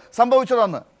 എന്താണ്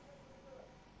സംഭവിച്ചതെന്ന്?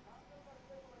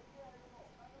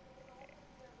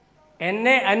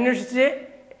 എന്നെ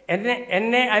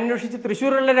അന്വേഷിച്ച്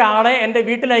തൃശ്ശൂരിലുള്ള ഒരാളെ എൻ്റെ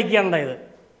വീട്ടിലയക്കുകയാണ് ഉണ്ടായത്.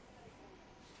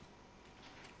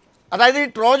 അതായത് ഈ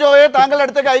ട്രോജോയെ താങ്കളുടെ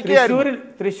അടുത്തേക്ക് അയക്കുകയായിരുന്നു.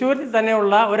 തൃശ്ശൂരിൽ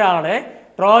തന്നെയുള്ള ഒരാളെ,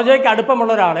 ട്രോജോയ്ക്ക്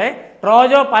അടുപ്പമുള്ള ഒരാളെ,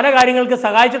 ട്രോജോ പല കാര്യങ്ങൾക്ക്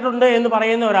സഹായിച്ചിട്ടുണ്ട് എന്ന്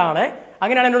പറയുന്ന ഒരാളെ,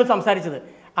 അങ്ങനെയാണ് എന്നോട് സംസാരിച്ചത്.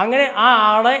 അങ്ങനെ ആ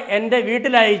ആളെ എൻ്റെ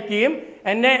വീട്ടിലയക്കുകയും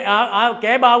എന്നെ ആ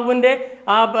കെ ബാബുവിൻ്റെ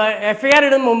FIR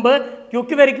ഇടുന്ന മുമ്പ്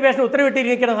ക്വിക്ക് വെരിഫിക്കേഷൻ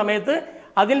ഉത്തരവിട്ടിരിക്കുന്ന സമയത്ത്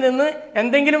അതിൽ നിന്ന്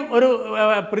എന്തെങ്കിലും ഒരു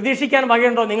പ്രതീക്ഷിക്കാൻ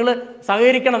വകയുണ്ടോ, നിങ്ങൾ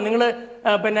സഹകരിക്കണം, നിങ്ങൾ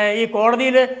ഈ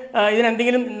കോടതിയിൽ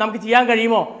ഇതിനെന്തെങ്കിലും നമുക്ക് ചെയ്യാൻ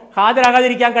കഴിയുമോ,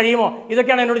 ഹാജരാകാതിരിക്കാൻ കഴിയുമോ,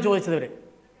 ഇതൊക്കെയാണ് എന്നോട് ചോദിച്ചത്.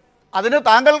 അതിന്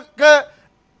താങ്കൾക്ക്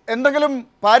എന്തെങ്കിലും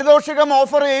പാരിതോഷികം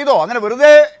ഓഫർ ചെയ്തോ? അങ്ങനെ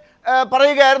വെറുതെ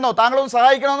പറയുകയായിരുന്നോ? താങ്കളൊന്ന്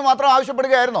സഹായിക്കണമെന്ന് മാത്രം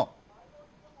ആവശ്യപ്പെടുകയായിരുന്നോ?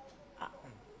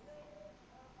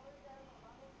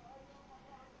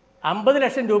 50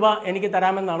 ലക്ഷം രൂപ എനിക്ക്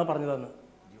തരാമെന്നാണ് പറഞ്ഞതെന്ന്.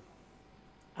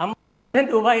 50 ലക്ഷം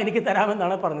രൂപ എനിക്ക്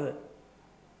തരാമെന്നാണ് പറഞ്ഞത്.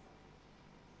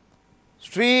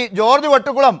 ശ്രീ ജോർജ്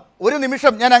വട്ടുകുളം, ഒരു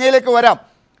നിമിഷം ഞാൻ അങ്ങയിലേക്ക് വരാം.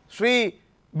 ശ്രീ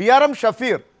BRM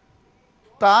ഷഫീർ,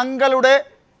 താങ്കളുടെ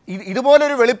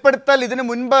ഇതുപോലൊരു വെളിപ്പെടുത്തൽ ഇതിനു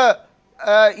മുൻപ്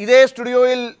ഇതേ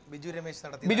സ്റ്റുഡിയോയിൽ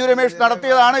ബിജു രമേശ്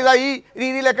നടത്തിയതാണ്. ഇതാ ഈ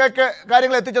രീതിയിലൊക്കെ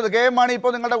കാര്യങ്ങൾ എത്തിച്ചത്. കെ എം മാണി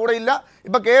ഇപ്പോൾ നിങ്ങളുടെ കൂടെ ഇല്ല,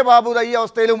 ഇപ്പോൾ കെ ബാബു ഈ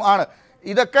അവസ്ഥയിലും ആണ്.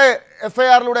 ഇതൊക്കെ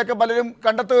FIRലൂടെയൊക്കെ പലരും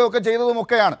കണ്ടെത്തുകയൊക്കെ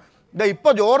ചെയ്തതുമൊക്കെയാണ്.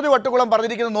 ഇപ്പോൾ ജോർജ് വട്ടുകുളം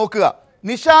പറഞ്ഞിരിക്കുന്നത് നോക്കുക.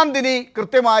 നിശാന്തിനി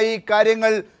കൃത്യമായി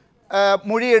കാര്യങ്ങൾ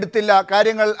മൊഴിയെടുത്തില്ല,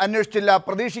 കാര്യങ്ങൾ അന്വേഷിച്ചില്ല,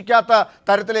 പ്രതീക്ഷിക്കാത്ത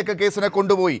തരത്തിലേക്ക് കേസിനെ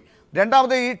കൊണ്ടുപോയി.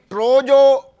 രണ്ടാമത് ഈ ട്രോജോ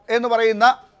എന്ന് പറയുന്ന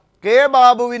കെ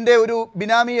ബാബുവിൻ്റെ ഒരു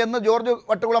ബിനാമി എന്ന് ജോർജ്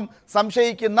വട്ടുകുളം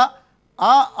സംശയിക്കുന്ന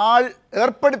ആ ആൾ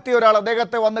ഏർപ്പെടുത്തിയ ഒരാൾ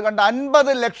അദ്ദേഹത്തെ വന്ന് കണ്ട്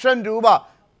 50 ലക്ഷം രൂപ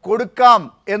കൊടുക്കാം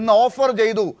എന്ന് ഓഫർ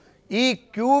ചെയ്തു. ഈ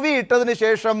QV ഇട്ടതിന്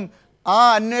ശേഷം ആ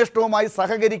അന്വേഷണവുമായി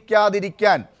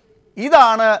സഹകരിക്കാതിരിക്കാൻ.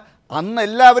 ഇതാണ് അന്ന്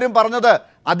എല്ലാവരും പറഞ്ഞത്.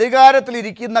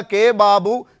 അധികാരത്തിലിരിക്കുന്ന കെ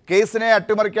ബാബു കേസിനെ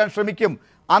അട്ടിമറിക്കാൻ ശ്രമിക്കും.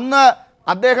 അന്ന്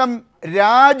അദ്ദേഹം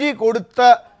രാജി കൊടുത്ത്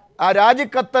ആ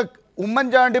രാജിക്കത്ത്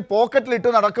ഉമ്മൻചാണ്ടി പോക്കറ്റിലിട്ട്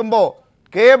നടക്കുമ്പോൾ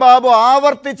കെ ബാബു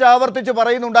ആവർത്തിച്ച്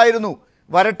പറയുന്നുണ്ടായിരുന്നു,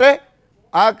 വരട്ടെ,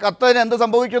 ആ കത്തിന് എന്ത്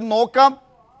സംഭവിക്കും നോക്കാം,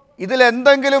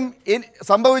 ഇതിലെന്തെങ്കിലും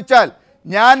സംഭവിച്ചാൽ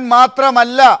ഞാൻ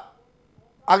മാത്രമല്ല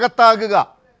അകത്താകുക,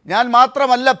 ഞാൻ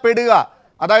മാത്രമല്ല പെടുക.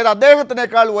 അതായത്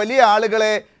അദ്ദേഹത്തിനേക്കാൾ വലിയ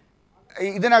ആളുകളെ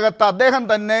ഇതിനകത്ത് അദ്ദേഹം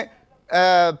തന്നെ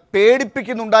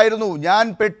പേടിപ്പിക്കുന്നുണ്ടായിരുന്നു. ഞാൻ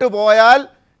പെട്ടുപോയാൽ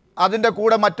അതിൻ്റെ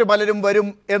കൂടെ മറ്റു പലരും വരും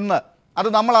എന്ന്. അത്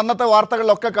നമ്മൾ അന്നത്തെ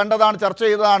വാർത്തകളിലൊക്കെ കണ്ടതാണ്, ചർച്ച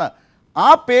ചെയ്തതാണ്. ആ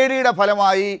പേടിയുടെ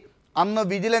ഫലമായി അന്ന്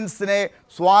വിജിലൻസിനെ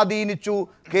സ്വാധീനിച്ചു,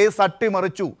 കേസ്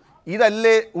അട്ടിമറിച്ചു.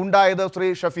 ഇതല്ലേ ഉണ്ടായത് ശ്രീ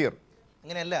ഷഫീർ?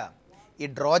 അങ്ങനെയല്ല. ഈ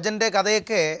ഡ്രോജൻ്റെ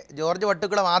കഥയൊക്കെ ജോർജ്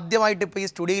വട്ടുകുളം ആദ്യമായിട്ട് ഇപ്പോൾ ഈ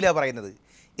സ്റ്റുഡിയോയിലാണ് പറയുന്നത്.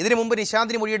 ഇതിനു മുമ്പ്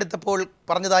നിശാന്തിനി മൊഴിയെടുത്തപ്പോൾ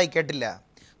പറഞ്ഞതായി കേട്ടില്ല.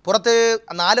 പുറത്ത്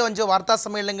 4-5 വാർത്താ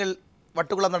സമ്മേളനങ്ങൾ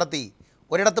വട്ടുകുളം നടത്തി,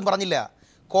 ഒരിടത്തും പറഞ്ഞില്ല.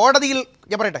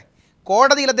 ഞാൻ പറയട്ടെ,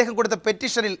 കോടതിയിൽ അദ്ദേഹം കൊടുത്ത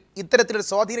പെറ്റീഷനിൽ ഇത്തരത്തിലൊരു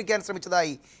സ്വാധീനിക്കാൻ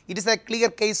ശ്രമിച്ചതായി it is A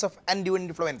clear case of undue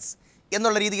influence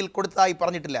എന്നുള്ള രീതിയിൽ കൊടുത്തതായി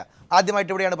പറഞ്ഞിട്ടില്ല.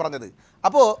 ആദ്യമായിട്ട് ഇവിടെയാണ് പറഞ്ഞത്.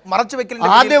 അപ്പോൾ മറച്ചു വെക്കലിന്റെ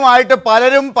ആദ്യമായിട്ട്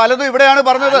പലതും ഇവിടെയാണ്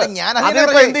പറഞ്ഞത്.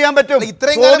 എന്ത് ചെയ്യാൻ പറ്റും?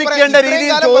 ചോദിക്കേണ്ട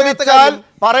രീതിയിൽ ചോദിച്ചാൽ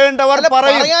പറയേണ്ടവർ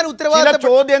പറയും. ചില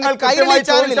ചോദ്യങ്ങൾ കൃത്യമായി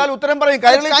ചോദിച്ചാൽ ഉത്തരം പറയും.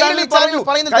 കൈരളി ചാനൽ പറഞ്ഞു.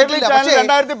 കൈരളി ചാനൽ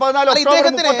 2014 ഒക്ടോബർ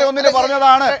 31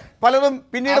 പറഞ്ഞതാണ് പലതും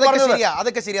പിന്നീട് പറഞ്ഞത്.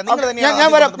 അതൊക്കെ ശരിയാ.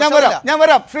 ഞാൻ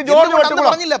വരാം. ശ്രീ ജോർജ്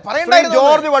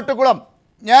വട്ടുകുളം,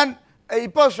 ഞാൻ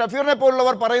ഇപ്പോൾ ഷഫീറിനെ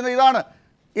പോലുള്ളവർ പറയുന്നത് ഇതാണ്.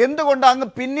 എന്തുകൊണ്ട് അങ്ങ്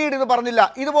പിന്നീട് ഇത് പറഞ്ഞില്ല?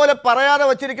 ഇതുപോലെ പറയാതെ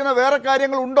വച്ചിരിക്കുന്ന വേറെ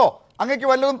കാര്യങ്ങൾ ഉണ്ടോ? അങ്ങക്ക്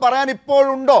വല്ലതും പറയാൻ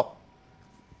ഇപ്പോഴുണ്ടോ?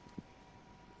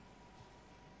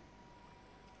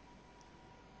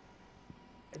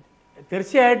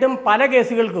 തീർച്ചയായിട്ടും പല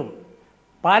കേസുകൾക്കും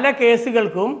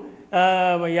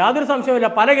യാതൊരു സംശയവുമില്ല,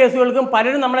 പല കേസുകൾക്കും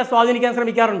പലരും നമ്മളെ സ്വാധീനിക്കാൻ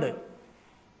ശ്രമിക്കാറുണ്ട്.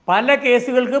 പല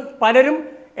കേസുകൾക്കും പലരും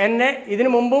എന്നെ ഇതിനു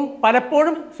മുമ്പും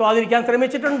പലപ്പോഴും സ്വാധീനിക്കാൻ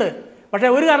ശ്രമിച്ചിട്ടുണ്ട്. പക്ഷേ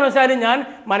ഒരു കാരണവശാലും ഞാൻ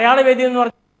മലയാള വേദി എന്ന്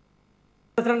പറഞ്ഞ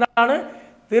പ്രസിഡന്റാണ്.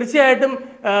 തീർച്ചയായിട്ടും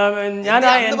ഞാൻ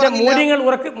എൻ്റെ മൂല്യങ്ങൾ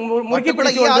മുറുക്കി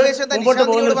പിടിച്ചുകൊണ്ട് മുമ്പോട്ട്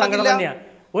പോകുന്ന ഒരു സംഘടന തന്നെയാണ്.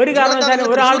 ഒരു കാരണവശാലും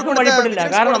ഒരാൾക്കും വഴിപ്പെടില്ല.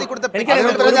 കാരണം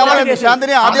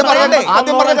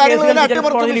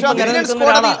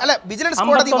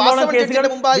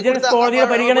കോടതിയുടെ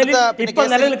പരിഗണനയിൽ ഇപ്പൊ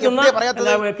നിലനിൽക്കുന്ന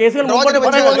കേസുകൾ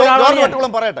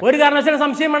ഒരു കാരണവശാലും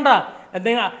സംശയം വേണ്ട.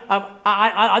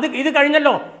 ഇത്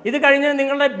കഴിഞ്ഞല്ലോ, ഇത് കഴിഞ്ഞ്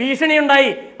നിങ്ങളുടെ ഭീഷണി ഉണ്ടായി.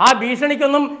 ആ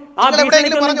ഭീഷണിക്കൊന്നും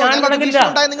ഞാൻ വഴങ്ങില്ല.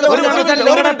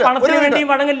 പണത്തിന് വേണ്ടിയും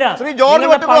വഴങ്ങില്ല.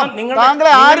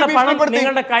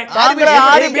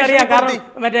 എനിക്കറിയാം. കാരണം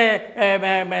മറ്റേ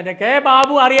കെ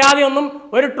ബാബു അറിയാതെ ഒന്നും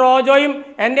ഒരു ട്രോജോയും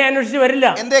എന്നെ അന്വേഷിച്ച് വരില്ല.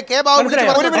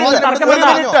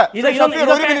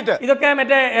 ഇതൊക്കെ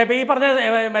മറ്റേ ഈ പറഞ്ഞ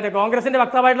മറ്റേ കോൺഗ്രസിന്റെ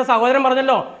വക്താവായിട്ടുള്ള സഹോദരൻ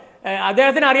പറഞ്ഞല്ലോ,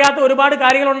 അദ്ദേഹത്തിന് അറിയാത്ത ഒരുപാട്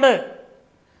കാര്യങ്ങളുണ്ട്.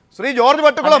 ശ്രീ ജോർജ്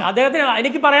വട്ടുകുളം, അദ്ദേഹത്തിന്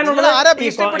എനിക്ക് പറയാനുള്ളത്, ഈ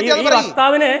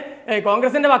വക്താവിന്,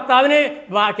 കോൺഗ്രസിന്റെ വക്താവിന്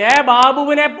കെ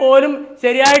ബാബുവിനെ പോലും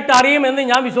ശരിയായിട്ട് അറിയുമെന്ന്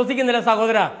ഞാൻ വിശ്വസിക്കുന്നില്ല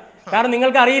സഹോദര. കാരണം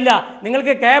നിങ്ങൾക്ക് അറിയില്ല.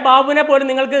 നിങ്ങൾക്ക് കെ ബാബുവിനെ പോലും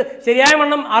നിങ്ങൾക്ക് ശരിയായ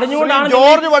വണ്ണം അറിഞ്ഞുകൊണ്ടാണ്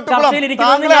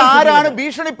താങ്കളെ ആരാണ്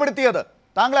ഭീഷണിപ്പെടുത്തിയത്?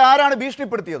 താങ്കളെ ആരാണ്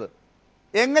ഭീഷണിപ്പെടുത്തിയത്?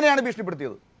 എങ്ങനെയാണ്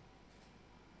ഭീഷണിപ്പെടുത്തിയത്?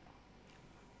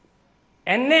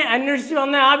 എന്നെ അന്വേഷിച്ച്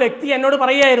വന്ന ആ വ്യക്തി എന്നോട്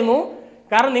പറയുകയായിരുന്നു,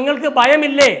 കാരണം നിങ്ങൾക്ക്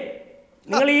ഭയമില്ലേ,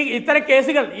 നിങ്ങൾ ഈ ഇത്തരം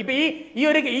കേസുകൾ ഇപ്പൊ ഈ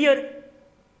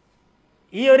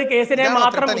ഒരു കേസിനെ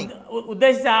മാത്രം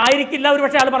ഉദ്ദേശിച്ചായിരിക്കില്ല ഒരു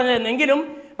പക്ഷേ ആൾ പറഞ്ഞത് എങ്കിലും,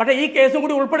 പക്ഷേ ഈ കേസും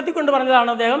കൂടി ഉൾപ്പെടുത്തിക്കൊണ്ട് പറഞ്ഞതാണ്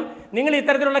അദ്ദേഹം. നിങ്ങൾ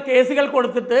ഇത്തരത്തിലുള്ള കേസുകൾ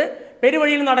കൊടുത്തിട്ട്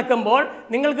പെരുവഴിയിൽ നടക്കുമ്പോൾ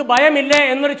നിങ്ങൾക്ക് ഭയമില്ലേ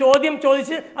എന്നൊരു ചോദ്യം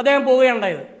ചോദിച്ച് അദ്ദേഹം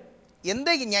പോവുകയുണ്ടായത്.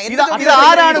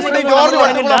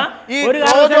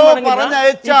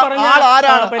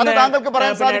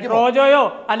 ട്രോജോയോ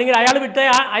അല്ലെങ്കിൽ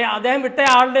അദ്ദേഹം വിട്ട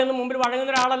ആളുടെ മുമ്പിൽ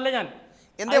വഴങ്ങുന്ന ഒരാളല്ല ഞാൻ.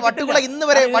 എന്റെ വട്ടുകുള ഇന്ന്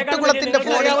വരെ വട്ടുകുളത്തിന്റെ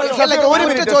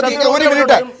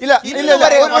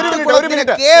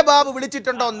കെ ബാബു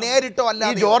വിളിച്ചിട്ടുണ്ടോ നേരിട്ടോ? അല്ല,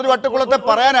 ജോർജ് വട്ടുകുളത്തെ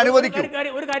പറയാൻ അനുവദിക്കും.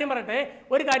 ഒരു കാര്യം പറയട്ടെ,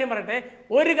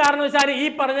 ഒരു കാരണവശാലും ഈ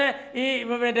പറഞ്ഞ ഈ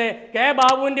മറ്റേ കെ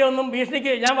ബാബുവിന്റെ ഒന്നും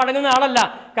ഭീഷണിക്ക് ഞാൻ വഴങ്ങുന്ന ആളല്ല.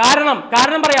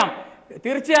 കാരണം പറയാം.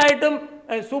 തീർച്ചയായിട്ടും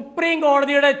സുപ്രീം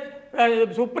കോടതിയുടെ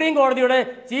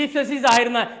ചീഫ് ജസ്റ്റിസ്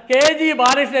ആയിരുന്ന KG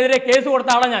ബാലകൃഷ്ണനെതിരെ കേസ്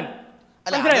കൊടുത്ത ആളാണ് ഞാൻ.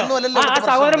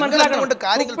 സഹോദരൻ മനസ്സിലാക്കണം.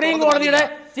 സുപ്രീം കോടതിയുടെ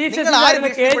ചീഫ് ജസ്റ്റിസ് ആയിരുന്ന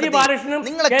KG ബാലകൃഷ്ണനും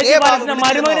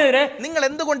മരുമകനെതിരെ നിങ്ങൾ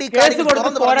എന്തുകൊണ്ട് കേസ്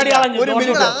കൊടുത്ത് പോരാടിയ ആളാണ്.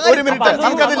 ഒരു മിനിറ്റ്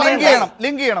നമുക്കത്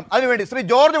ലിങ്ക് ചെയ്യണം. അതിനുവേണ്ടി ശ്രീ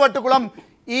ജോർജ് വട്ടുകുളം,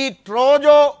 ഈ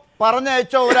ട്രോജോ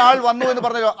പറഞ്ഞയച്ച ഒരാൾ വന്നു എന്ന്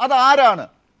പറഞ്ഞല്ലോ, അത് ആരാണ്?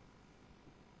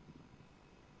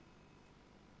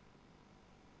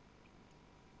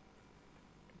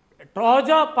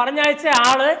 ട്രോജോ പറഞ്ഞയച്ച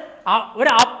ആള്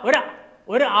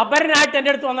ഒരു അപരനായിട്ട്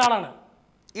എന്റെ അടുത്ത് വന്ന ആളാണ്.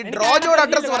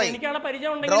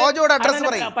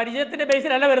 പരിചയത്തിന്റെ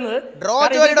ബേസിലല്ല വരുന്നത്.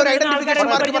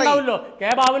 കെ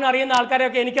ബാബുവിന് അറിയുന്ന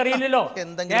ആൾക്കാരെയൊക്കെ എനിക്കറിയില്ലല്ലോ.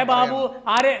 കെ ബാബു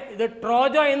ആരെ, ഇത്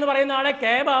ട്രോജോ എന്ന് പറയുന്ന ആളെ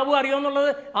കെ ബാബു അറിയുമെന്നുള്ളത്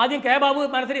ആദ്യം കെ ബാബു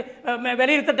മനസ്സിൽ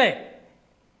വിലയിരുത്തട്ടെ.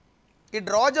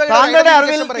 താങ്കളുടെ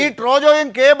അറിവിൽ ഈ ട്രോജോയും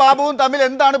കെ ബാബുവും തമ്മിൽ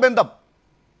എന്താണ് ബന്ധം?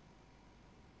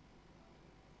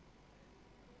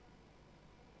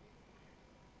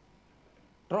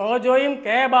 ട്രോജോയും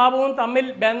കെ ബാബുവും തമ്മിൽ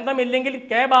ബന്ധമില്ലെങ്കിൽ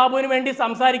കെ ബാബുവിന് വേണ്ടി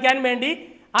സംസാരിക്കാൻ വേണ്ടി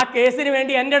ആ കേസിന്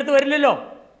വേണ്ടി എൻ്റെ അടുത്ത് വരില്ലല്ലോ.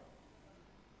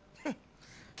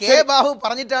 കെ ബാബു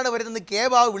പറഞ്ഞിട്ടാണ് വരുന്നത്. കെ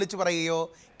ബാബു വിളിച്ചു പറയുകയോ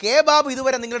കെ ബാബു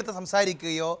ഇതുവരെ നിങ്ങളടുത്ത്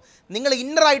സംസാരിക്കുകയോ നിങ്ങൾ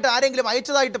ഇന്നറായിട്ട് ആരെങ്കിലും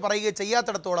അയച്ചതായിട്ട് പറയുകയോ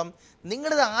ചെയ്യാത്തിടത്തോളം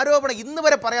നിങ്ങളുടെ ആരോപണം ഇന്ന്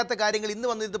വരെ പറയാത്ത കാര്യങ്ങൾ ഇന്ന്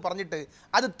വന്നിട്ട് പറഞ്ഞിട്ട്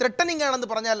അത് ത്രെട്ടനിങ് ആണെന്ന്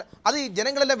പറഞ്ഞാൽ അത്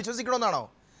ജനങ്ങളെല്ലാം വിശ്വസിക്കണമെന്നാണോ?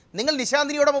 നിങ്ങൾ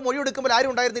നിശാന്തിനിയോടൊപ്പം മൊഴിയെടുക്കുമ്പോൾ ആരും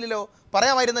ഉണ്ടായിരുന്നില്ലല്ലോ,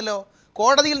 പറയാമായിരുന്നല്ലോ.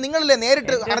 കോടതിയിൽ നിങ്ങളല്ലേ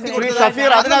നേരിട്ട്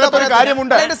ഷഫീർ, അതിനകത്തൊരു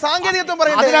കാര്യമുണ്ട്.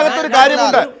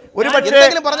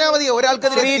 പറഞ്ഞാൽ മതി.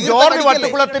 ഒരാൾക്കെതിരെ ജോർജ്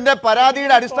വട്ടുകുളത്തിന്റെ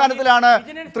പരാതിയുടെ അടിസ്ഥാനത്തിലാണ്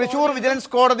തൃശൂർ വിജിലൻസ്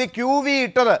കോടതി QV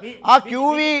ഇട്ടത്. ആ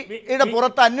QVയുടെ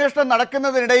പുറത്ത് അന്വേഷണം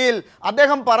നടക്കുന്നതിനിടയിൽ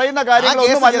അദ്ദേഹം പറയുന്ന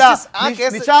കാര്യങ്ങളൊന്നുമല്ല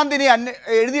നിശാന്തിനി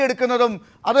എഴുതിയെടുക്കുന്നതും.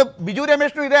 അത് ബിജു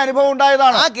രമേഷിനും ഇതേ അനുഭവം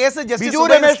ഉണ്ടായതാണ്. ബിജു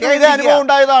രമേഷിനും ഇതേ അനുഭവം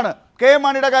ഉണ്ടായതാണ് കെ എം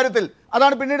മാണിയുടെ കാര്യത്തിൽ.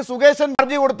 അതാണ് പിന്നീട് സുകേശൻ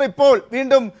ഹർജി കൊടുത്ത് ഇപ്പോൾ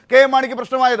വീണ്ടും കെ എം മാണിക്ക്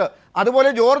പ്രശ്നമായത്. അതുപോലെ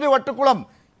ജോർജ് വട്ടുകുളം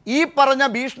ഈ പറഞ്ഞ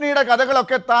ഭീഷണിയുടെ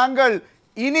കഥകളൊക്കെ താങ്കൾ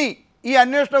ഇനി ഈ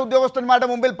അന്വേഷണ ഉദ്യോഗസ്ഥന്മാരുടെ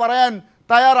മുമ്പിൽ പറയാൻ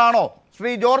തയ്യാറാണോ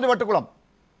ശ്രീ ജോർജ് വട്ടുകുളം?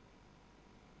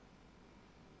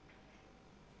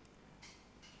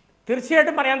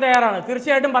 തീർച്ചയായിട്ടും പറയാൻ തയ്യാറാണ്.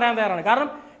 കാരണം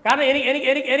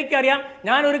എനിക്കറിയാം.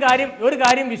 ഞാൻ ഒരു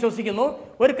കാര്യം വിശ്വസിക്കുന്നു.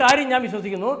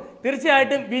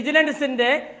 തീർച്ചയായിട്ടും വിജിലൻസിന്റെ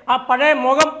ആ പഴയ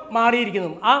മുഖം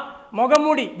മാറിയിരിക്കുന്നു. ആ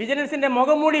മുഖംമൂടി, വിജിലൻസിന്റെ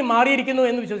മുഖംമൂടി മാറിയിരിക്കുന്നു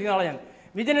എന്ന് വിശ്വസിക്കുന്ന ആളാണ് ഞാൻ.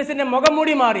 വിജിലൻസിന്റെ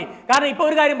മുഖംമൂടി മാറി. കാരണം ഇപ്പോൾ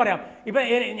ഒരു കാര്യം പറയാം. ഇപ്പം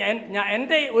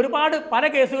എൻ്റെ ഒരുപാട് പല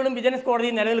കേസുകളും വിജിലൻസ്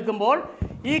കോടതിയിൽ നിലനിൽക്കുമ്പോൾ,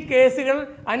 ഈ കേസുകൾ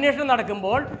അന്വേഷണം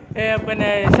നടക്കുമ്പോൾ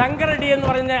പിന്നെ ശങ്കർ റെഡ്ഡി എന്ന്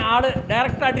പറഞ്ഞ ആൾ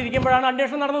ഡയറക്ടറായിട്ട് ഇരിക്കുമ്പോഴാണ്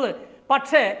അന്വേഷണം നടന്നത്.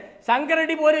 പക്ഷേ ശങ്കർ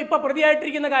റെഡ്ഡി പോലും ഇപ്പോൾ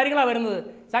പ്രതിയായിട്ടിരിക്കുന്ന കാര്യങ്ങളാണ് വരുന്നത്.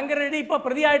 ശങ്കർ റെഡ്ഡി ഇപ്പോൾ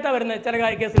പ്രതിയായിട്ടാണ് വരുന്നത് ചില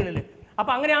കേസുകളിൽ.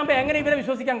 അപ്പം അങ്ങനെ ആകുമ്പോൾ എങ്ങനെ ഇവരെ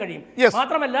വിശ്വസിക്കാൻ കഴിയും?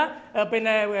 മാത്രമല്ല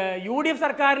പിന്നെ UDF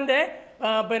സർക്കാരിൻ്റെ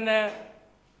പിന്നെ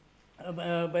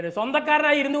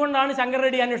സ്വന്തക്കാരനായി ഇരുന്നു കൊണ്ടാണ് ശങ്കർ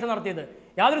റെഡ്ഡി അന്വേഷണം നടത്തിയത്.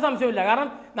 യാതൊരു സംശയവുമില്ല. കാരണം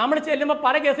നമ്മൾ ചെല്ലുമ്പോൾ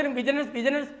പല കേസിലും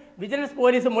വിജിലൻസ്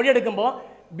പോലീസ് മൊഴിയെടുക്കുമ്പോൾ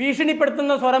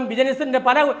ഭീഷണിപ്പെടുത്തുന്ന സ്വരം വിജിലൻസിൻ്റെ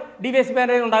പല DVSP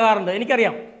ഉണ്ടാകാറുണ്ട്.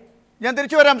 എനിക്കറിയാം. ഞാൻ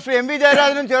തിരിച്ചു വരാം. ശ്രീ MV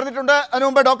ജയരാജനും ചേർന്നിട്ടുണ്ട്. അതിനു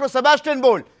മുമ്പ് ഡോക്ടർ സെബാസ്റ്റ്യൻ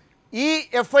പോൾ, ഈ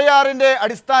FIRന്റെ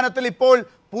അടിസ്ഥാനത്തിൽ ഇപ്പോൾ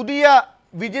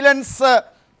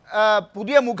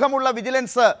പുതിയ മുഖമുള്ള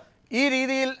വിജിലൻസ് ഈ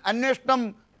രീതിയിൽ അന്വേഷണം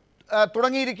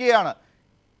തുടങ്ങിയിരിക്കുകയാണ്.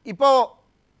 ഇപ്പോൾ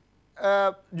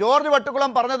ജോർജ്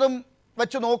വട്ടുകുളം പറഞ്ഞതും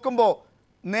വെച്ച് നോക്കുമ്പോൾ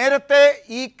നേരത്തെ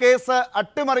ഈ കേസ്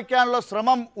അട്ടിമറിക്കാനുള്ള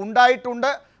ശ്രമം ഉണ്ടായിട്ടുണ്ട്.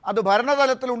 അത്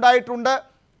ഭരണതലത്തിൽ ഉണ്ടായിട്ടുണ്ട്.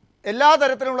 എല്ലാ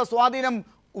തരത്തിലുള്ള സ്വാധീനം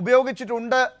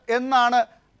ഉപയോഗിച്ചിട്ടുണ്ട് എന്നാണ്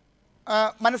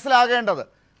മനസ്സിലാകേണ്ടത്.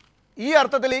 ഈ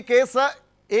അർത്ഥത്തിൽ ഈ കേസ്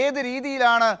ഏത്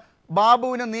രീതിയിലാണ്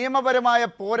ബാബുവിന് നിയമപരമായ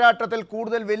പോരാട്ടത്തിൽ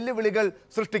കൂടുതൽ വെല്ലുവിളികൾ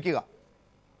സൃഷ്ടിക്കുക?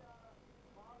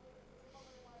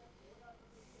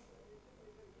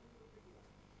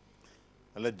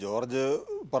 അല്ല, ജോർജ്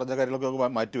പറഞ്ഞ കാര്യങ്ങളൊക്കെ നമുക്ക്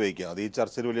മാറ്റിവയ്ക്കാം. അത് ഈ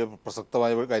ചർച്ചയിൽ വലിയ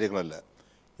പ്രസക്തമായ കാര്യങ്ങളല്ല.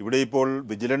 ഇവിടെ ഇപ്പോൾ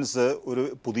വിജിലൻസ് ഒരു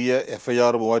പുതിയ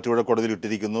FIR മൂവാറ്റുപുഴ കോടതിയിൽ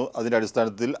ഇട്ടിരിക്കുന്നു. അതിൻ്റെ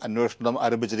അടിസ്ഥാനത്തിൽ അന്വേഷണം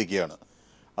ആരംഭിച്ചിരിക്കുകയാണ്.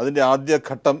 അതിൻ്റെ ആദ്യ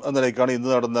ഘട്ടം എന്ന നിലയ്ക്കാണ് ഇന്ന്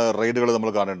നടന്ന റെയ്ഡുകൾ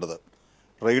നമ്മൾ കാണേണ്ടത്.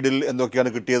 റെയ്ഡിൽ എന്തൊക്കെയാണ്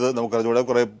കിട്ടിയത് നമുക്കറിഞ്ഞൂടെ.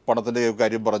 കുറേ പണത്തിൻ്റെ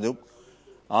കാര്യം പറഞ്ഞു.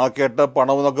 ആ കേട്ട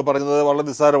പണം എന്നൊക്കെ പറയുന്നത് വളരെ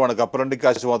നിസ്സാരമാണ്. കപ്പലണ്ടി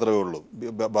കാശ് മാത്രമേ ഉള്ളൂ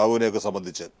ബാബുവിനെയൊക്കെ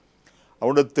സംബന്ധിച്ച്.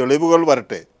 അതുകൊണ്ട് തെളിവുകൾ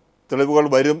വരട്ടെ, തെളിവുകൾ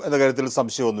വരും എന്ന കാര്യത്തിൽ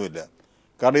സംശയമൊന്നുമില്ല.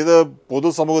 കാരണം ഇത്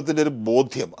പൊതുസമൂഹത്തിൻ്റെ ഒരു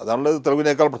ബോധ്യം, അതാണ്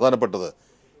തെളിവിനേക്കാൾ പ്രധാനപ്പെട്ടത്.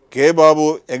 കെ ബാബു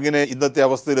എങ്ങനെ ഇന്നത്തെ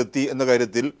അവസ്ഥയിലെത്തി എന്ന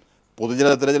കാര്യത്തിൽ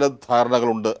പൊതുജനത്തിന് ചില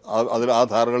ധാരണകളുണ്ട്. ആ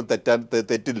ധാരണകൾ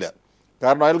തെറ്റില്ല.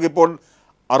 കാരണം അയാൾക്ക് ഇപ്പോൾ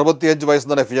 65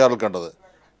 വയസ്സെന്നാണ് FIRൽ കണ്ടത്.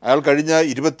 അയാൾ കഴിഞ്ഞ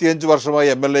 25 വർഷമായി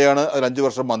MLA ആണ്. അതിൽ 5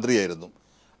 വർഷം മന്ത്രിയായിരുന്നു.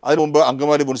 അതിനു മുമ്പ്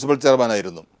അങ്കമാലി മുനിസിപ്പൽ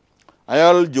ചെയർമാനായിരുന്നു.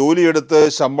 അയാൾ ജോലിയെടുത്ത്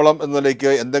ശമ്പളം എന്ന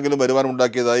നിലയ്ക്ക് എന്തെങ്കിലും വരുമാനം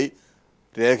ഉണ്ടാക്കിയതായി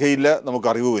രേഖയില്ല,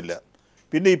 നമുക്കറിവുമില്ല.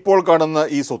 പിന്നെ ഇപ്പോൾ കാണുന്ന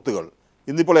ഈ സ്വത്തുകൾ,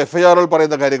 ഇന്നിപ്പോൾ FIRൽ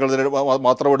പറയുന്ന കാര്യങ്ങൾ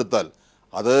മാത്രമെടുത്താൽ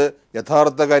അത്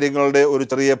യഥാർത്ഥ കാര്യങ്ങളുടെ ഒരു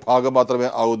ചെറിയ ഭാഗം മാത്രമേ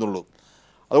ആകുന്നുള്ളൂ.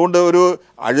 അതുകൊണ്ട് ഒരു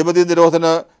അഴിമതി നിരോധന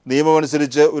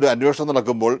നിയമമനുസരിച്ച് ഒരു അന്വേഷണം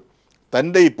നടക്കുമ്പോൾ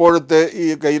തൻ്റെ ഇപ്പോഴത്തെ ഈ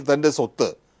കയ്യിൽ തൻ്റെ സ്വത്ത്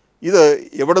ഇത്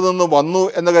എവിടെ നിന്ന് വന്നു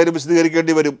എന്ന കാര്യം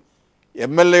വിശദീകരിക്കേണ്ടി വരും.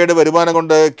 MLAയുടെ വരുമാനം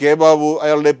കൊണ്ട് കെ ബാബു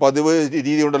അയാളുടെ പതിവ്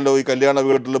രീതിയുണ്ടല്ലോ, ഈ കല്യാണ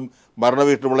വീട്ടിലും മരണ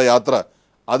വീട്ടിലുമുള്ള യാത്ര,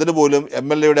 അതിന് പോലും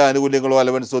MLAയുടെ ആനുകൂല്യങ്ങളോ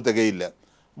അലവൻസോ തികയില്ല.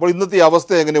 അപ്പോൾ ഇന്നത്തെ ഈ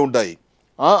അവസ്ഥ എങ്ങനെ ഉണ്ടായി,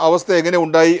 ആ അവസ്ഥ എങ്ങനെ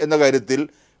ഉണ്ടായി എന്ന കാര്യത്തിൽ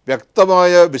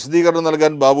വ്യക്തമായ വിശദീകരണം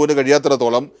നൽകാൻ ബാബുവിന്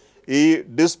കഴിയാത്തിടത്തോളം ഈ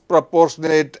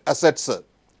ഡിസ്പ്രപ്പോർഷനേറ്റ് അസറ്റ്സ്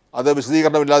അത്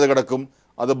വിശദീകരണമില്ലാതെ കിടക്കും.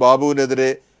 അത് ബാബുവിനെതിരെ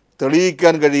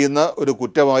തെളിയിക്കാൻ കഴിയുന്ന ഒരു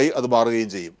കുറ്റമായി അത് മാറുകയും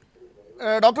ചെയ്യും.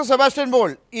 ഡോക്ടർ സെബാസ്റ്റ്യൻ പോൾ,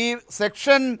 ഈ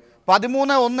സെക്ഷൻ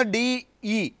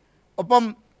 13(1)(d)(e) ഒപ്പം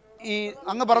ഈ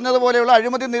അങ്ങ് പറഞ്ഞതുപോലെയുള്ള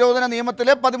അഴിമതി നിരോധന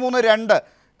നിയമത്തിലെ 13(2)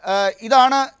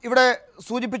 ഇതാണ് ഇവിടെ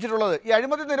സൂചിപ്പിച്ചിട്ടുള്ളത്. ഈ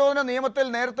അഴിമതി നിരോധന നിയമത്തിൽ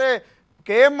നേരത്തെ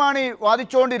KM മാണി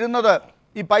വാദിച്ചുകൊണ്ടിരുന്നത്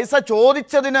ഈ പൈസ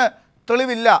ചോദിച്ചതിന്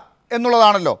തെളിവില്ല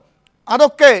എന്നുള്ളതാണല്ലോ.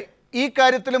 അതൊക്കെ ഈ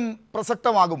കാര്യത്തിലും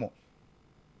പ്രസക്തമാകുമോ?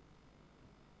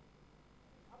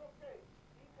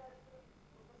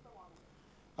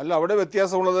 അല്ല, അവിടെ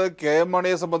വ്യത്യാസമുള്ളത് KM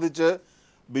മാണിയെ സംബന്ധിച്ച്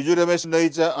ബിജു രമേശ്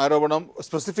ഉന്നയിച്ച ആരോപണം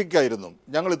സ്പെസിഫിക് ആയിരുന്നു.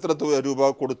 ഞങ്ങൾ ഇത്ര രൂപ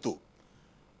കൊടുത്തു,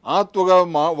 ആ തുക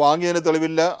വാങ്ങിയതിന്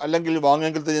തെളിവില്ല, അല്ലെങ്കിൽ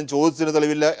വാങ്ങിയെങ്കിൽ ഞാൻ ചോദിച്ചതിന്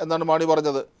തെളിവില്ല എന്നാണ് മാണി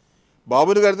പറഞ്ഞത്.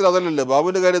 ബാബുവിൻ്റെ കാര്യത്തിൽ അതല്ലല്ലോ.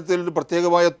 ബാബുവിൻ്റെ കാര്യത്തിൽ ഒരു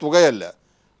പ്രത്യേകമായ തുകയല്ല,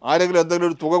 ആരെങ്കിലും എന്തെങ്കിലും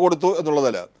ഒരു തുക കൊടുത്തു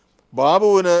എന്നുള്ളതല്ല.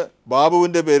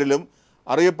 ബാബുവിൻ്റെ പേരിലും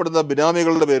അറിയപ്പെടുന്ന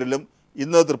ബിനാമികളുടെ പേരിലും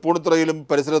ഇന്ന് തൃപ്പൂണിത്തുറയിലും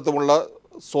പരിസരത്തുമുള്ള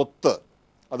സ്വത്ത്,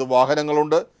 അത്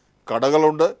വാഹനങ്ങളുണ്ട്,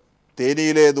 കടകളുണ്ട്,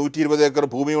 തേനിയിലെ 120 ഏക്കർ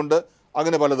ഭൂമിയുണ്ട്,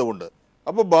 അങ്ങനെ പലതുമുണ്ട്.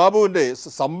 അപ്പോൾ ബാബുവിൻ്റെ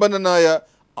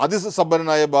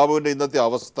അതിസമ്പന്നനായ ബാബുവിൻ്റെ ഇന്നത്തെ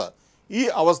അവസ്ഥ, ഈ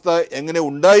അവസ്ഥ എങ്ങനെ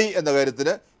ഉണ്ടായി എന്ന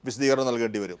കാര്യത്തിന് വിശദീകരണം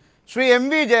നൽകേണ്ടി വരും. ശ്രീ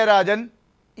MV ജയരാജൻ,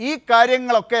 ഈ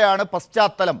കാര്യങ്ങളൊക്കെയാണ്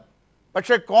പശ്ചാത്തലം.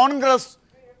 പക്ഷേ കോൺഗ്രസ്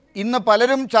ഇന്ന്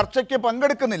പലരും ചർച്ചയ്ക്ക്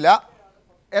പങ്കെടുക്കുന്നില്ല.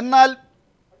 എന്നാൽ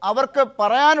അവർക്ക്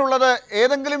പറയാനുള്ളത്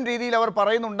ഏതെങ്കിലും രീതിയിൽ അവർ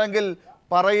പറയുന്നുണ്ടെങ്കിൽ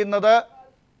പറയുന്നത്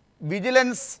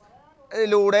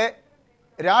വിജിലൻസിലൂടെ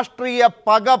രാഷ്ട്രീയ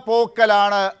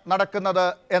പകപോക്കലാണ് നടക്കുന്നത്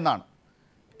എന്നാണ്.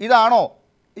 ഇതാണോ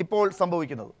ഇപ്പോൾ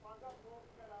സംഭവിക്കുന്നത്?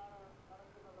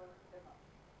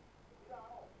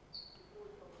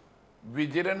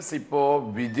 വിജിലൻസ് ഇപ്പോൾ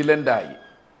വിജിലൻ്റായി.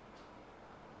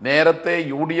 നേരത്തെ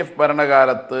UDF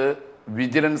ഭരണകാലത്ത്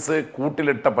വിജിലൻസ്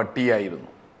കൂട്ടിലിട്ട പട്ടിയായിരുന്നു.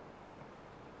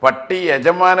 പട്ടി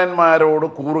യജമാനന്മാരോട്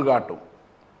കൂറുകാട്ടും.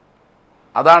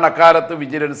 അതാണ് അക്കാലത്ത്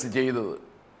വിജിലൻസ് ചെയ്തത്.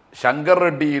 ശങ്കർ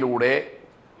റെഡ്ഡിയിലൂടെ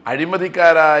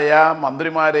അഴിമതിക്കാരായ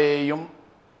മന്ത്രിമാരെയും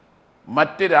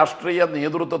മറ്റ് രാഷ്ട്രീയ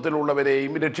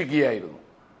നേതൃത്വത്തിലുള്ളവരെയും രക്ഷിക്കുകയായിരുന്നു.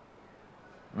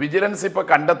 വിജിലൻസ് ഇപ്പോൾ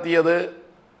കണ്ടെത്തിയത്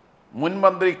മുൻ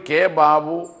മന്ത്രി കെ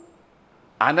ബാബു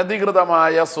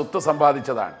അനധികൃതമായ സ്വത്ത്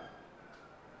സമ്പാദിച്ചതാണ്.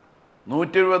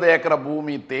 120 ഏക്കർ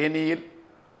ഭൂമി തേനിയിൽ,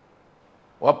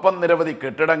 ഒപ്പം നിരവധി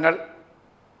കെട്ടിടങ്ങൾ,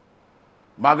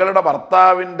 മകളുടെ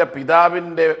ഭർത്താവിൻ്റെ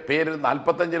പിതാവിൻ്റെ പേരിൽ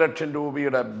 45 ലക്ഷം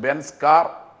രൂപയുടെ ബെൻസ് കാർ,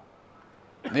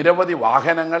 നിരവധി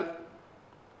വാഹനങ്ങൾ.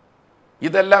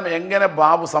 ഇതെല്ലാം എങ്ങനെ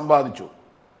ബാബു സമ്പാദിച്ചു?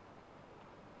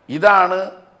 ഇതാണ്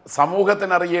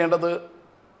സമൂഹത്തിനറിയേണ്ടത്,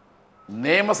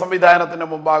 നിയമ സംവിധാനത്തിന്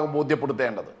മുമ്പാകെ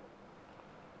ബോധ്യപ്പെടുത്തേണ്ടത്.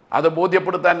 അത്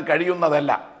ബോധ്യപ്പെടുത്താൻ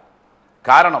കഴിയുന്നതല്ല.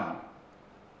 കാരണം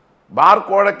ബാർ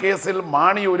കോഴക്കേസിൽ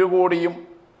മാണി 1 കോടിയും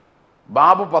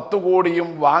ബാബു 10 കോടിയും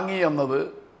വാങ്ങിയെന്നത്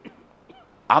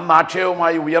അന്ന്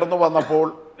ആക്ഷേപമായി ഉയർന്നു വന്നപ്പോൾ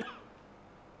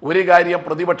ഒരു കാര്യം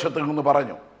പ്രതിപക്ഷത്ത് നിന്ന്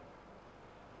പറഞ്ഞു.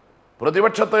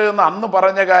 പ്രതിപക്ഷത്ത് നിന്ന് അന്ന്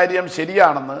പറഞ്ഞ കാര്യം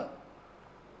ശരിയാണെന്ന്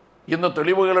ഇന്ന്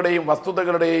തെളിവുകളുടെയും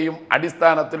വസ്തുതകളുടെയും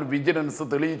അടിസ്ഥാനത്തിൽ വിജിലൻസ്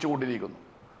തെളിയിച്ചുകൊണ്ടിരിക്കുന്നു.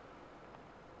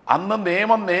 അന്ന്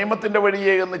നിയമത്തിൻ്റെ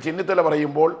വഴിയേ എന്ന് ചെന്നിത്തല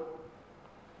പറയുമ്പോൾ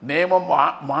നിയമം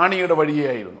മാണിയുടെ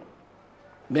വഴിയായിരുന്നു,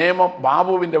 നിയമം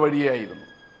ബാബുവിൻ്റെ വഴിയായിരുന്നു.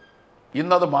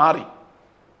 ഇന്നത് മാറി.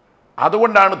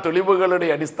 അതുകൊണ്ടാണ് തെളിവുകളുടെ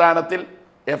അടിസ്ഥാനത്തിൽ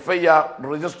FIR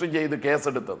രജിസ്റ്റർ ചെയ്ത്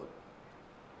കേസെടുത്തത്.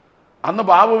 അന്ന്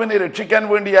ബാബുവിനെ രക്ഷിക്കാൻ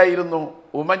വേണ്ടിയായിരുന്നു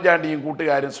ഉമ്മൻചാണ്ടിയും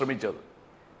കൂട്ടുകാരും ശ്രമിച്ചത്.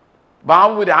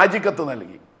 ബാബു രാജിക്കത്ത്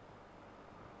നൽകി.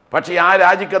 പക്ഷേ ആ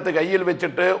രാജിക്കത്ത് കയ്യിൽ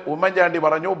വെച്ചിട്ട് ഉമ്മൻചാണ്ടി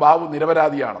പറഞ്ഞു ബാബു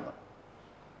നിരപരാധിയാണെന്ന്.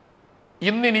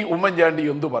 ഇന്നിനി ഉമ്മൻചാണ്ടി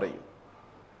എന്തു പറയും?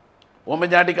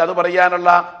 ഉമ്മൻചാണ്ടിക്ക് അത് പറയാനുള്ള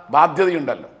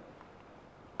ബാധ്യതയുണ്ടല്ലോ.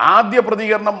 ആദ്യ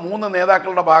പ്രതികരണം 3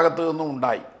 നേതാക്കളുടെ ഭാഗത്തു നിന്നും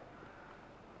ഉണ്ടായി.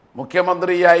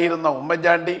 മുഖ്യമന്ത്രിയായിരുന്ന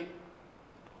ഉമ്മൻചാണ്ടി,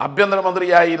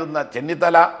 ആഭ്യന്തരമന്ത്രിയായിരുന്ന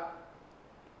ചെന്നിത്തല,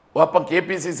 ഒപ്പം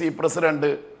KPCC പ്രസിഡന്റ്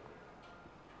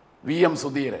VM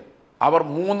സുധീരൻ. അവർ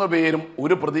 3 പേരും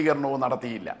ഒരു പ്രതികരണവും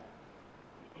നടത്തിയില്ല.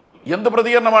 എന്ത്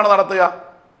പ്രതികരണമാണ് നടത്തുക?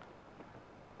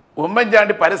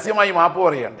 ഉമ്മൻചാണ്ടി പരസ്യമായി മാപ്പ്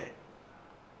പറയണ്ടേ?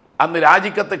 അന്ന്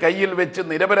രാജിക്കത്ത് കയ്യിൽ വെച്ച്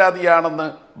നിരപരാധിയാണെന്ന്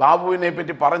ബാബുവിനെ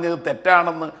പറ്റി പറഞ്ഞത്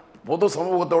തെറ്റാണെന്ന്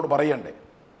പൊതുസമൂഹത്തോട് പറയണ്ടേ?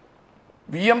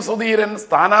 VM സുധീരൻ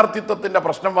സ്ഥാനാർത്ഥിത്വത്തിൻ്റെ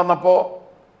പ്രശ്നം വന്നപ്പോൾ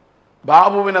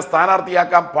ബാബുവിനെ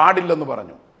സ്ഥാനാർത്ഥിയാക്കാൻ പാടില്ലെന്ന്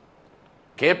പറഞ്ഞു.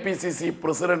 KPCC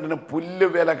പ്രസിഡന്റിന്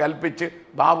പുല്ലുവില കൽപ്പിച്ച്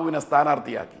ബാബുവിനെ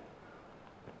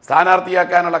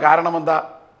സ്ഥാനാർത്ഥിയാക്കാനുള്ള കാരണം എന്താ?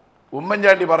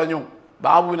 ഉമ്മൻചാണ്ടി പറഞ്ഞു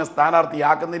ബാബുവിനെ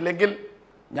സ്ഥാനാർത്ഥിയാക്കുന്നില്ലെങ്കിൽ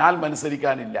ഞാൻ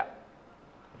മത്സരിക്കാനില്ല.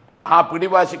 ആ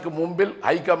പിടിവാശിക്ക് മുമ്പിൽ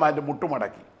ഹൈക്കമാൻഡ്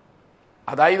മുട്ടുമടക്കി.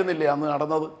 അതായിരുന്നില്ലേ അന്ന്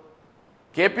നടന്നത്?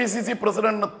 KPCC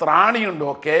പ്രസിഡന്റിന് ത്രാണിയുണ്ടോ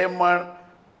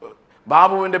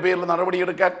ബാബുവിൻ്റെ പേരിൽ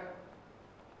നടപടിയെടുക്കാൻ?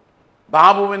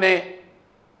 ബാബുവിനെ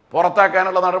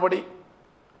പുറത്താക്കാനുള്ള നടപടി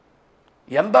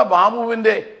എന്താ?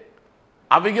 ബാബുവിൻ്റെ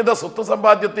അവിഹിത സ്വത്ത്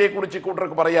സമ്പാദ്യത്തെക്കുറിച്ച്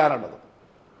കൂട്ടർക്ക് പറയാനുള്ളത്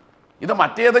ഇത്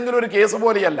മറ്റേതെങ്കിലും ഒരു കേസ്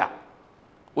പോലെയല്ല.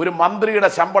 ഒരു മന്ത്രിയുടെ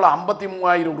ശമ്പളം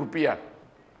 53,000 ഉറുപ്പിയാണ്.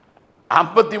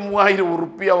 53,000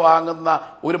 ഉറുപ്പിക വാങ്ങുന്ന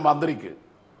ഒരു മന്ത്രിക്ക്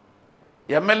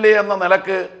MLA എന്ന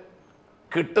നിലക്ക്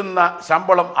കിട്ടുന്ന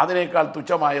ശമ്പളം അതിനേക്കാൾ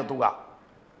തുച്ഛമായ തുക.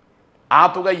 ആ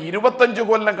തുക 25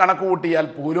 കൊല്ലം കണക്ക് കൂട്ടിയാൽ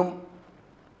പോലും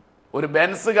ഒരു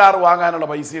ബെൻസ് കാർ വാങ്ങാനുള്ള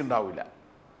പൈസ ഉണ്ടാവില്ല.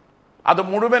 അത്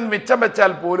മുഴുവൻ മിച്ചം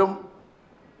വെച്ചാൽ പോലും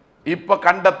ഇപ്പം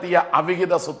കണ്ടെത്തിയ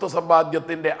അവിഹിത സ്വത്ത്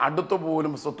സമ്പാദ്യത്തിൻ്റെ അടുത്തു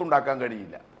പോലും സ്വത്തുണ്ടാക്കാൻ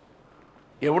കഴിയില്ല.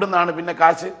 എവിടുന്നാണ് പിന്നെ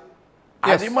കാശ്?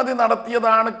 അഴിമതി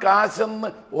നടത്തിയതാണ് കാശെന്ന്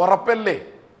ഉറപ്പല്ലേ?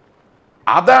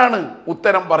 അതാണ്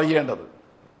ഉത്തരം പറയേണ്ടത്.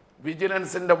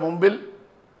 വിജിലൻസിൻ്റെ മുമ്പിൽ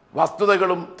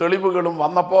വസ്തുതകളും തെളിവുകളും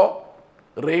വന്നപ്പോൾ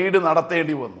റെയ്ഡ്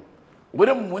നടത്തേണ്ടി വന്നു.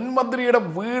 ഒരു മുൻമന്ത്രിയുടെ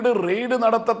വീട് റെയ്ഡ്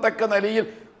നടത്തത്തക്ക നിലയിൽ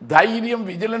ധൈര്യം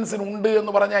വിജിലൻസിനുണ്ട്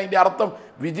എന്ന് പറഞ്ഞാൽ അതിൻ്റെ അർത്ഥം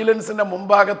വിജിലൻസിന്റെ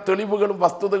മുമ്പാകെ തെളിവുകളും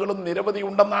വസ്തുതകളും നിരവധി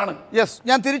ഉണ്ടെന്നാണ്. യെസ്,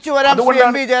 ഞാൻ തിരിച്ചു വരാം.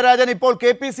 എം വി ജയരാജൻ, ഇപ്പോൾ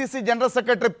KPCC general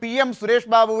secretary PM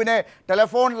Suresh ബാബുവിനെ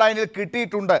ടെലിഫോൺ ലൈനിൽ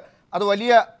കിട്ടിയിട്ടുണ്ട്. അത്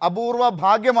വലിയ അപൂർവ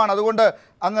ഭാഗ്യമാണ്. അതുകൊണ്ട്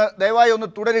അങ്ങ് ദയവായി ഒന്ന്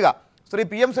തുടരുക. ശ്രീ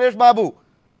PM സുരേഷ് ബാബു,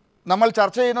 നമ്മൾ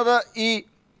ചർച്ച ചെയ്യുന്നത് ഈ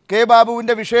K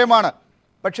ബാബുവിൻ്റെ വിഷയമാണ്.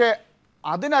 പക്ഷേ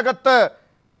അതിനകത്ത്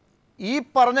ഈ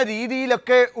പറഞ്ഞ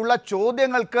രീതിയിലൊക്കെ ഉള്ള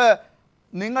ചോദ്യങ്ങൾക്ക്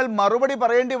നിങ്ങൾ മറുപടി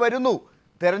പറയേണ്ടി വരുന്നു.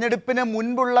 തെരഞ്ഞെടുപ്പിന്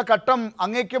മുൻപുള്ള ഘട്ടം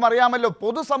അങ്ങേക്കും അറിയാമല്ലോ.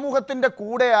 പൊതുസമൂഹത്തിൻ്റെ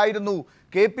കൂടെ ആയിരുന്നു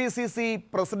KPCC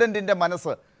പ്രസിഡന്റിൻ്റെ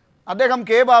മനസ്സ്. അദ്ദേഹം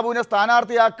K ബാബുവിനെ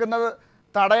സ്ഥാനാർത്ഥിയാക്കുന്നത്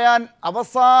തടയാൻ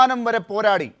അവസാനം വരെ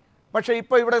പോരാടി. പക്ഷേ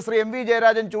ഇപ്പോൾ ഇവിടെ ശ്രീ MV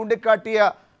ജയരാജൻ ചൂണ്ടിക്കാട്ടിയ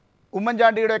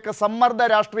ഉമ്മൻചാണ്ടിയുടെയൊക്കെ സമ്മർദ്ദ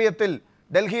രാഷ്ട്രീയത്തിൽ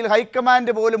ഡൽഹിയിൽ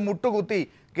ഹൈക്കമാൻഡ് പോലും മുട്ടുകുത്തി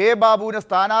K ബാബുവിനെ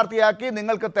സ്ഥാനാർത്ഥിയാക്കി.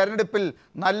 നിങ്ങൾക്ക് തെരഞ്ഞെടുപ്പിൽ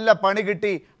നല്ല പണി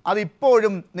കിട്ടി.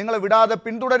 അതിപ്പോഴും നിങ്ങൾ വിടാതെ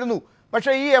പിന്തുടരുന്നു.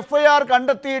 പക്ഷേ ഈ FIR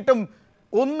കണ്ടെത്തിയിട്ടും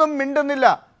ഒന്നും മിണ്ടുന്നില്ല.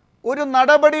 ഒരു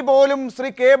നടപടി പോലും ശ്രീ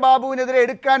K ബാബുവിനെതിരെ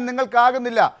എടുക്കാൻ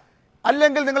നിങ്ങൾക്കാകുന്നില്ല.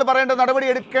 അല്ലെങ്കിൽ നിങ്ങൾ പറയേണ്ട നടപടി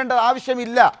എടുക്കേണ്ട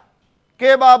ആവശ്യമില്ല.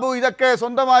 K ബാബു ഇതൊക്കെ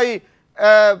സ്വന്തമായി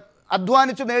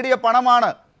അധ്വാനിച്ച് നേടിയ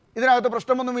പണമാണ്, ഇതിനകത്ത്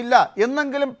പ്രശ്നമൊന്നുമില്ല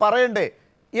എന്നെങ്കിലും പറയണ്ടേ?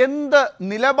 എന്ത്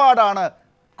നിലപാടാണ്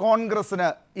കോൺഗ്രസിന്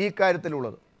ഈ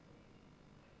കാര്യത്തിലുള്ളത്?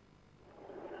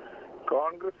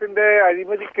 കോൺഗ്രസിന്റെ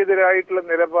അഴിമതിക്കെതിരായിട്ടുള്ള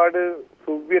നിലപാട്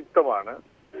സുവ്യക്തമാണ്.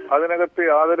 അതിനകത്ത്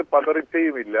യാതൊരു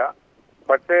പതറിച്ചയുമില്ല.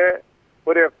 പക്ഷേ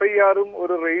ഒരു FIR-ഉം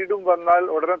ഒരു റെയ്ഡും വന്നാൽ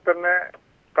ഉടനെ തന്നെ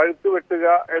കഴുത്തുവെട്ടുക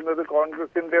എന്നത്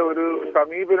കോൺഗ്രസിന്റെ ഒരു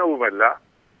സമീപനവുമല്ല.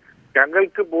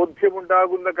 ഞങ്ങൾക്ക്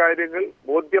ബോധ്യമുണ്ടാകുന്ന കാര്യങ്ങൾ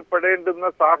ബോധ്യപ്പെടേണ്ടുന്ന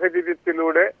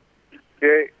സാഹചര്യത്തിലൂടെ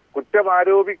കുറ്റം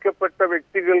ആരോപിക്കപ്പെട്ട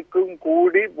വ്യക്തികൾക്കും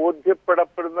കൂടി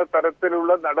ബോധ്യപ്പെടപ്പെടുന്ന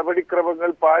തരത്തിലുള്ള നടപടിക്രമങ്ങൾ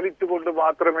പാലിച്ചുകൊണ്ട്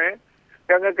മാത്രമേ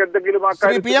ഞങ്ങൾക്ക് എന്തെങ്കിലും.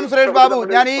 ശ്രീ PM സുരേഷ് ബാബു,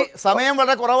 ഞാൻ ഈ സമയം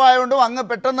വളരെ കുറവായതുകൊണ്ടും അങ്ങ്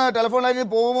പെട്ടെന്ന് ടെലിഫോൺ ലൈനിൽ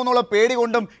പോകുമോ എന്നുള്ള പേടി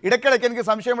കൊണ്ടും ഇടയ്ക്കിടയ്ക്ക് എനിക്ക്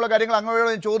സംശയമുള്ള കാര്യങ്ങൾ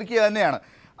അങ്ങോട്ട് ചോദിക്കുക തന്നെയാണ്.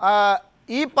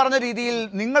 ഈ പറഞ്ഞ രീതിയിൽ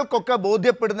നിങ്ങൾക്കൊക്കെ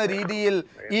ബോധ്യപ്പെടുന്ന രീതിയിൽ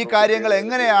ഈ കാര്യങ്ങൾ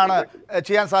എങ്ങനെയാണ്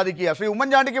ചെയ്യാൻ സാധിക്കുക? ശ്രീ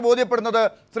ഉമ്മൻചാണ്ടിക്ക് ബോധ്യപ്പെടുന്നത്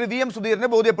ശ്രീ VM സുധീരനെ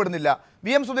ബോധ്യപ്പെടുന്നില്ല.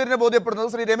 VM സുധീരനെ ബോധ്യപ്പെടുന്നത്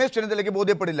ശ്രീ രമേശ് ചെന്നിത്തലയ്ക്ക്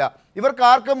ബോധ്യപ്പെടില്ല. ഇവർക്ക്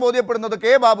ആർക്കും ബോധ്യപ്പെടുന്നത്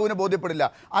K ബാബുവിന് ബോധ്യപ്പെടില്ല.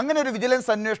 അങ്ങനെ ഒരു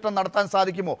വിജിലൻസ് അന്വേഷണം നടത്താൻ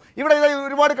സാധിക്കുമോ? ഇവിടെ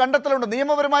ഒരുപാട് കണ്ടെത്തലുണ്ട്.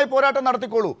 നിയമപരമായി പോരാട്ടം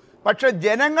നടത്തിക്കോളൂ. പക്ഷേ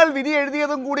ജനങ്ങൾ വിധി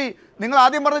എഴുതിയതും കൂടി നിങ്ങൾ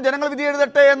ആദ്യം പറഞ്ഞ് ജനങ്ങൾ വിധി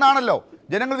എഴുതട്ടെ എന്നാണല്ലോ.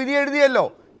 ജനങ്ങൾ വിധി എഴുതിയല്ലോ.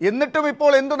 എന്നിട്ടും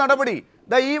ഇപ്പോൾ എന്ത് നടപടി?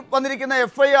 ഈ വന്നിരിക്കുന്ന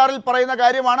FIR-ൽ പറയുന്ന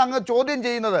കാര്യമാണ് അങ്ങ് ചോദ്യം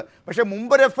ചെയ്യുന്നത്. പക്ഷെ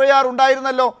മുമ്പൊരു FIR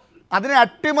ഉണ്ടായിരുന്നല്ലോ. അതിനെ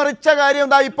അട്ടിമറിച്ച കാര്യം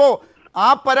ഇതാ ഇപ്പോൾ ആ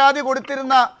പരാതി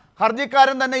കൊടുത്തിരുന്ന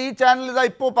ഹർജിക്കാരൻ തന്നെ ഈ ചാനൽ ഇതാ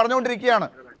ഇപ്പോൾ പറഞ്ഞുകൊണ്ടിരിക്കുകയാണ്.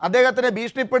 അദ്ദേഹത്തിനെ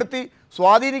ഭീഷണിപ്പെടുത്തി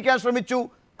സ്വാധീനിക്കാൻ ശ്രമിച്ചു,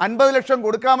 50 ലക്ഷം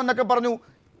കൊടുക്കാമെന്നൊക്കെ പറഞ്ഞു.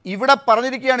 ഇവിടെ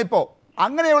പറഞ്ഞിരിക്കുകയാണ് ഇപ്പോൾ.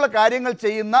 അങ്ങനെയുള്ള കാര്യങ്ങൾ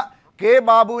ചെയ്യുന്ന K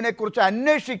ബാബുവിനെ കുറിച്ച്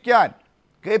അന്വേഷിക്കാൻ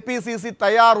KPCC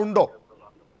തയ്യാറുണ്ടോ?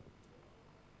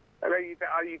 അല്ല,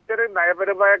 ഇത്തരം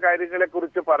നയപരമായ കാര്യങ്ങളെ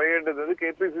കുറിച്ച് പറയേണ്ടത്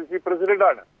KPCC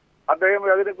പ്രസിഡന്റാണ്. അദ്ദേഹം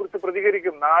അതിനെക്കുറിച്ച്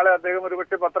പ്രതികരിക്കും. നാളെ അദ്ദേഹം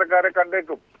ഒരുപക്ഷെ പത്രക്കാരെ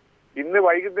കണ്ടേക്കും. ഇന്ന്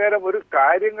വൈകുന്നേരം ഒരു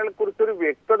കാര്യങ്ങളെ കുറിച്ചൊരു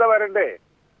വ്യക്തത വരണ്ടേ?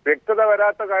 വ്യക്തത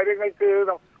വരാത്ത കാര്യങ്ങൾക്ക്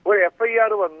ഒരു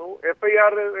FIR വന്നു.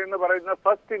 FIR എന്ന് പറയുന്ന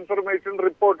ഫസ്റ്റ് ഇൻഫർമേഷൻ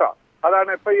റിപ്പോർട്ടാണ്.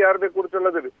 അതാണ് FIR-നെ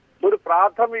കുറിച്ചുള്ളത്. ഒരു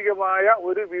പ്രാഥമികമായ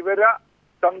ഒരു വിവര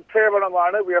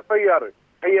സംക്ഷേപണമാണ് FIR.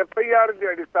 ഈ FIR-ന്റെ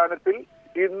അടിസ്ഥാനത്തിൽ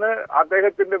ഇന്ന്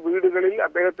അദ്ദേഹത്തിന്റെ വീടുകളിൽ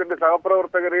അദ്ദേഹത്തിന്റെ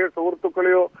സഹപ്രവർത്തകരെയോ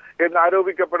സുഹൃത്തുക്കളെയോ എന്ന്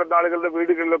ആരോപിക്കപ്പെടുന്ന ആളുകളുടെ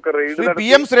വീടുകളിലൊക്കെ റെയ്ഡ്.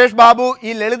 PM സുരേഷ് ബാബു, ഈ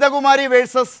ലളിതകുമാരി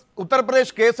വേഴ്സസ്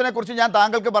ഉത്തർപ്രദേശ് കേസിനെ കുറിച്ച് ഞാൻ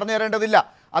താങ്കൾക്ക് പറഞ്ഞു തരേണ്ടതില്ല.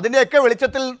 അതിൻ്റെയൊക്കെ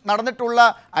വെളിച്ചത്തിൽ നടന്നിട്ടുള്ള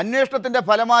അന്വേഷണത്തിന്റെ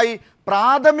ഫലമായി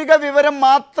പ്രാഥമിക വിവരം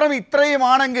മാത്രം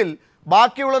ഇത്രയുമാണെങ്കിൽ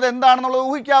ബാക്കിയുള്ളത് എന്താണെന്നുള്ളത്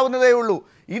ഊഹിക്കാവുന്നതേ ഉള്ളൂ.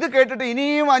 ഇത് കേട്ടിട്ട്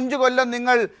ഇനിയും 5 കൊല്ലം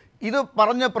നിങ്ങൾ ഇത്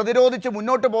പറഞ്ഞ് പ്രതിരോധിച്ച്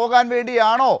മുന്നോട്ട് പോകാൻ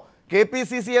വേണ്ടിയാണോ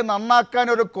KPCC-യെ നന്നാക്കാൻ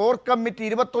ഒരു കോർ കമ്മിറ്റി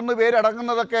 21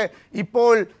 പേരടങ്ങുന്നതൊക്കെ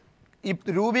ഇപ്പോൾ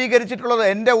രൂപീകരിച്ചിട്ടുള്ളത്?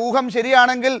 എൻ്റെ ഊഹം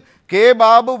ശരിയാണെങ്കിൽ K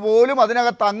ബാബു പോലും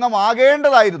അതിനകത്ത്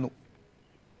അംഗമാകേണ്ടതായിരുന്നു.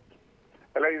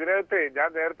 അല്ല, ഇതിനകത്ത് ഞാൻ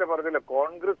നേരത്തെ പറഞ്ഞില്ല,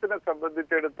 കോൺഗ്രസിനെ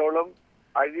സംബന്ധിച്ചിടത്തോളം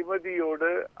അഴിമതിയോട്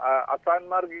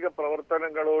അസാൻമാർഗിക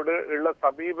പ്രവർത്തനങ്ങളോട് ഉള്ള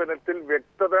സമീപനത്തിൽ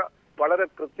വ്യക്തത, വളരെ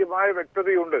കൃത്യമായ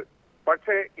വ്യക്തതയുണ്ട്.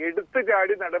 പക്ഷേ എടുത്തു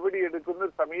ചാടി നടപടിയെടുക്കുന്ന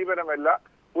സമീപനമല്ല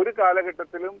ഒരു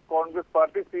കാലഘട്ടത്തിലും കോൺഗ്രസ്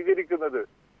പാർട്ടി സ്വീകരിക്കുന്നത്.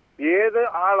 ഏത്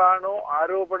ആളാണോ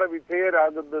ആരോപണ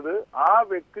വിധേയരാകുന്നത് ആ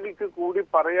വ്യക്തിക്ക് കൂടി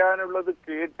പറയാനുള്ളത്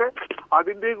കേട്ട്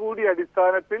അതിന്റെ കൂടി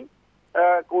അടിസ്ഥാനത്തിൽ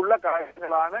ഉള്ള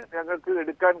കാര്യങ്ങളാണ് ഞങ്ങൾക്ക്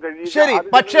എടുക്കാൻ കഴിയുന്നത്. ശരി,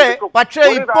 പക്ഷേ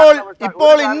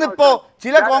ഇപ്പോൾ ഇന്നിപ്പോ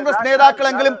ചില കോൺഗ്രസ്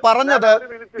നേതാക്കളെങ്കിലും പറഞ്ഞത്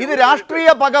ഇത് രാഷ്ട്രീയ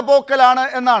പകപോക്കലാണ്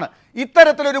എന്നാണ്.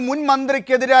 ഇത്തരത്തിലൊരു മുൻ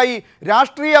മന്ത്രിക്കെതിരായി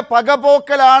രാഷ്ട്രീയ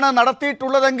പകപോക്കലാണ്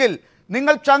നടത്തിയിട്ടുള്ളതെങ്കിൽ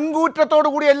നിങ്ങൾ ചങ്കൂറ്റത്തോടു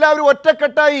കൂടി എല്ലാവരും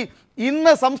ഒറ്റക്കെട്ടായി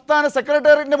ഇന്ന് സംസ്ഥാന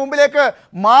സെക്രട്ടേറിയറ്റിന്റെ മുമ്പിലേക്ക്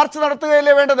മാർച്ച്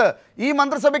നടത്തുകയല്ലേ വേണ്ടത്? ഈ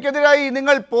മന്ത്രിസഭയ്ക്കെതിരായി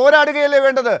നിങ്ങൾ പോരാടുകയല്ലേ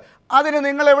വേണ്ടത്? അതിന്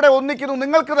നിങ്ങൾ എവിടെ ഒന്നിക്കുന്നു?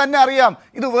 നിങ്ങൾക്ക് തന്നെ അറിയാം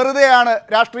ഇത് വെറുതെയാണ്,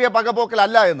 രാഷ്ട്രീയ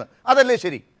പകപോക്കലല്ല എന്ന്. അതല്ലേ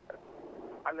ശരി?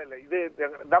 അല്ലല്ല, ഇത്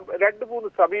രണ്ട് മൂന്ന്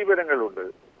സമീപനങ്ങളുണ്ട്.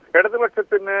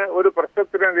 ഇടതുപക്ഷത്തിന് ഒരു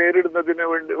പ്രശ്നത്തിനെ നേരിടുന്നതിന്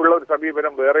വേണ്ടി ഉള്ള ഒരു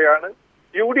സമീപനം വേറെയാണ്.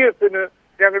 UDFന്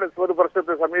ഞങ്ങളുടെ ഒരു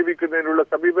പ്രശ്നത്തെ സമീപിക്കുന്നതിനുള്ള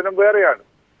സമീപനം വേറെയാണ്.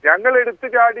 ഞങ്ങൾ എടുത്തു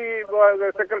ചാടി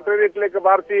സെക്രട്ടേറിയറ്റിലേക്ക്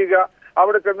മാർച്ച് ചെയ്യുക,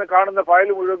 അവിടെ ചെന്ന് കാണുന്ന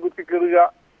ഫയൽ മുഴുവൻ കുത്തിക്കീറുക,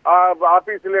 ആ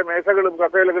ഓഫീസിലെ മേശകളും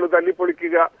കസേലകളും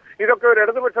തല്ലിപ്പൊളിക്കുക, ഇതൊക്കെ ഒരു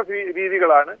ഇടതുപക്ഷ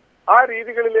രീതികളാണ്. ആ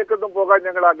രീതികളിലേക്കൊന്നും പോകാൻ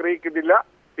ഞങ്ങൾ ആഗ്രഹിക്കുന്നില്ല.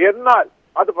 എന്നാൽ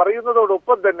അത്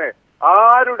പറയുന്നതോടൊപ്പം തന്നെ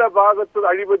ആരുടെ ഭാഗത്ത്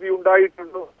അഴിമതി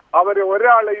ഉണ്ടായിട്ടുണ്ടോ അവരെ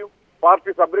ഒരാളെയും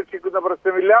പാർട്ടി സംരക്ഷിക്കുന്ന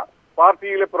പ്രശ്നമില്ല.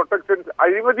 പാർട്ടിയിലെ പ്രൊട്ടക്ഷൻസ്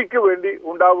അഴിമതിക്ക് വേണ്ടി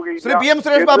ഉണ്ടാവുകയില്ല. ശ്രീ PM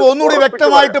സുരേഷ് ബാബു, ഒന്നുകൂടി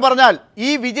വ്യക്തമായിട്ട് പറഞ്ഞാൽ, ഈ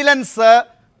വിജിലൻസ്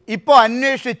ഇപ്പോൾ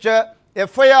അന്വേഷിച്ച്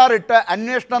FIR ഇട്ട്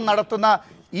അന്വേഷണം നടത്തുന്ന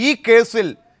ഈ കേസിൽ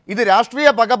ഇത് രാഷ്ട്രീയ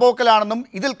പകപോക്കലാണെന്നും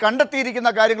ഇതിൽ കണ്ടെത്തിയിരിക്കുന്ന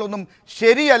കാര്യങ്ങളൊന്നും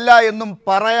ശരിയല്ല എന്നും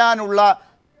പറയാനുള്ള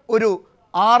ഒരു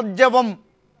ആർജവം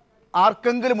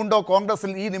ആർക്കെങ്കിലും ഉണ്ടോ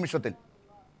കോൺഗ്രസിൽ ഈ നിമിഷത്തിൽ?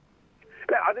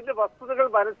 അതിന്റെ വസ്തുതകൾ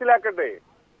മനസ്സിലാക്കണ്ടേ?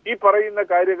 ഈ പറയുന്ന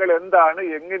കാര്യങ്ങൾ എന്താണ്,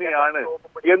 എങ്ങനെയാണ്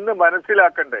എന്ന്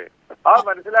മനസ്സിലാക്കണ്ടേ? ആ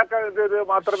മനസ്സിലാക്കാത്തത്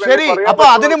മാത്രമേ. ശരി, അപ്പൊ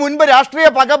അതിനു മുൻപ് രാഷ്ട്രീയ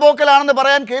പകപോക്കലാണെന്ന്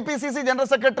പറയാൻ KPCC ജനറൽ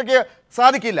സെക്രട്ടറിക്ക്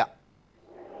സാധിക്കില്ല.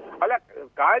 അല്ല,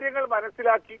 കാര്യങ്ങൾ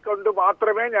മനസ്സിലാക്കിക്കൊണ്ട്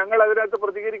മാത്രമേ ഞങ്ങൾ അതിനകത്ത്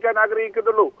പ്രതികരിക്കാൻ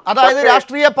ആഗ്രഹിക്കുന്നുള്ളൂ. അതായത്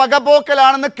രാഷ്ട്രീയ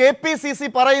പകപോക്കലാണെന്ന് KPCC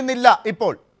പറയുന്നില്ല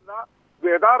ഇപ്പോൾ.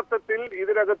 യഥാർത്ഥത്തിൽ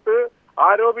ഇതിനകത്ത്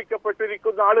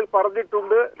ആരോപിക്കപ്പെട്ടിരിക്കുന്ന ആളിൽ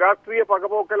പറഞ്ഞിട്ടുണ്ട് രാഷ്ട്രീയ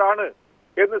പകപോക്കലാണ്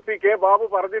എന്ന് ശ്രീ K. ബാബു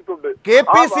പറഞ്ഞിട്ടുണ്ട്.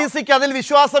 KPCCക്ക് അതിൽ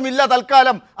വിശ്വാസമില്ല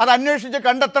തൽക്കാലം, അത് അന്വേഷിച്ച്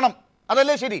കണ്ടെത്തണം,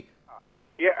 അതല്ലേ ശരി?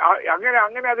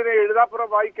 അങ്ങനെ അതിനെ എഴുതാപ്പുറം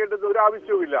വായിക്കേണ്ടത് ഒരു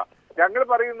ആവശ്യവുമില്ല. ഞങ്ങൾ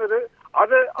പറയുന്നത്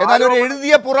അത് എന്നാൽ ഒരു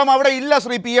എഴുതിയ പുറം അവിടെ ഇല്ല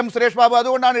ശ്രീ PM സുരേഷ് ബാബു,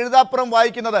 അതുകൊണ്ടാണ് എഴുതാപ്പുറം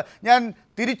വായിക്കുന്നത്. ഞാൻ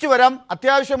തിരിച്ചു വരാം,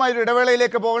 അത്യാവശ്യമായൊരു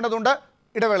ഇടവേളയിലേക്ക് പോകേണ്ടതുണ്ട്.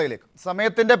 ഇടവേളയിലേക്ക്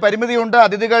സമയത്തിൻ്റെ പരിമിതിയുണ്ട്.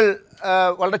 അതിഥികൾ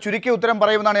വളരെ ചുരുക്കിയ ഉത്തരം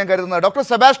പറയുമെന്നാണ് ഞാൻ കരുതുന്നത്. ഡോക്ടർ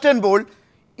സെബാസ്റ്റ്യൻ പോൾ,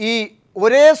 ഈ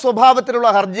ഒരേ സ്വഭാവത്തിലുള്ള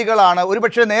ഹർജികളാണ്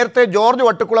ഒരുപക്ഷെ നേരത്തെ ജോർജ്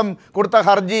വട്ടുകുളം കൊടുത്ത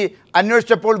ഹർജി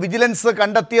അന്വേഷിച്ചപ്പോൾ വിജിലൻസ്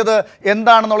കണ്ടെത്തിയത്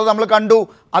എന്താണെന്നുള്ളത് നമ്മൾ കണ്ടു.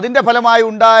 അതിൻ്റെ ഫലമായി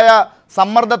ഉണ്ടായ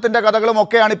സമ്മർദ്ദത്തിൻ്റെ കഥകളും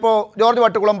ഒക്കെയാണ് ഇപ്പോൾ ജോർജ്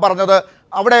വട്ടുകുളം പറഞ്ഞത്.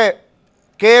 അവിടെ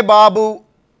K. ബാബു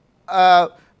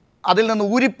അതിൽ നിന്ന്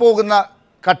ഊരിപ്പോകുന്ന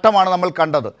ഘട്ടമാണ് നമ്മൾ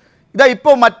കണ്ടത്. ഇതാ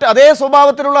ഇപ്പോൾ അതേ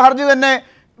സ്വഭാവത്തിലുള്ള ഹർജി തന്നെ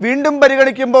വീണ്ടും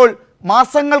പരിഗണിക്കുമ്പോൾ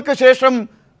മാസങ്ങൾക്ക് ശേഷം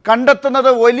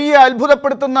കണ്ടെത്തുന്നത് വലിയ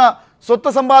അത്ഭുതപ്പെടുത്തുന്ന സ്വത്ത്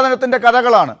സമ്പാദനത്തിൻ്റെ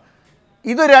കഥകളാണ്.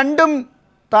 ഇത് രണ്ടും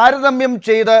താരതമ്യം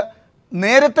ചെയ്ത്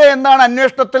നേരത്തെ എന്താണ്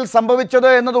അന്വേഷണത്തിൽ സംഭവിച്ചത്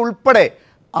എന്നത് ഉൾപ്പെടെ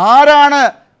ആരാണ്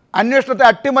അന്വേഷണത്തെ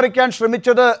അട്ടിമറിക്കാൻ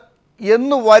ശ്രമിച്ചത്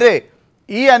എന്നുവരെ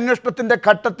ഈ അന്വേഷണത്തിൻ്റെ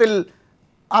ഘട്ടത്തിൽ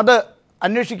അത്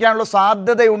അന്വേഷിക്കാനുള്ള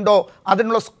സാധ്യതയുണ്ടോ,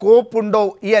 അതിനുള്ള സ്കോപ്പ് ഉണ്ടോ?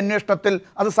 ഈ അന്വേഷണത്തിൽ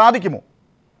അത് സാധിക്കുമോ?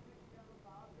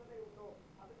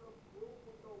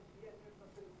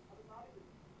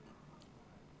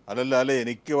 അല്ല,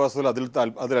 എനിക്ക് വാസ്തവത്തിൽ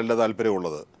അതിലല്ല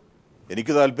താല്പര്യമുള്ളത്.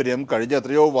 എനിക്ക് താല്പര്യം കഴിഞ്ഞ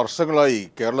എത്രയോ വർഷങ്ങളായി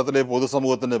കേരളത്തിലെ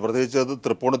പൊതുസമൂഹത്തിന്, പ്രത്യേകിച്ച്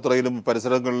തൃപ്പൂണിത്തുറയിലും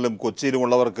പരിസരങ്ങളിലും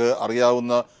കൊച്ചിയിലുമുള്ളവർക്ക്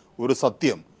അറിയാവുന്ന ഒരു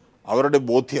സത്യം, അവരുടെ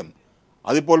ബോധ്യം,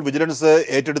 അതിപ്പോൾ വിജിലൻസ്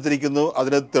ഏറ്റെടുത്തിരിക്കുന്നു.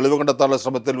 അതിന് തെളിവ് കണ്ടെത്താനുള്ള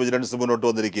ശ്രമത്തിൽ വിജിലൻസ് മുന്നോട്ട്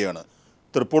വന്നിരിക്കുകയാണ്.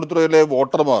 തൃപ്പൂണിത്തുറയിലെ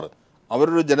വോട്ടർമാർ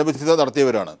അവരൊരു ജനവിധി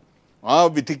നടത്തിയവരാണ്. ആ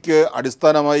വിധിക്ക്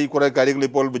അടിസ്ഥാനമായി കുറേ കാര്യങ്ങൾ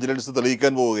ഇപ്പോൾ വിജിലൻസ്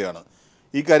തെളിയിക്കാൻ പോവുകയാണ്.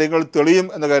 ഈ കാര്യങ്ങൾ തെളിയും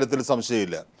എന്ന കാര്യത്തിൽ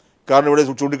സംശയമില്ല. കാരണം ഇവിടെ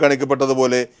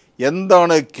ചൂണ്ടിക്കാണിക്കപ്പെട്ടതുപോലെ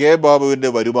എന്താണ് K.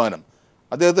 ബാബുവിൻ്റെ വരുമാനം?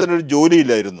 അദ്ദേഹത്തിന് ഒരു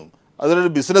ജോലിയില്ലായിരുന്നു, അതിനൊരു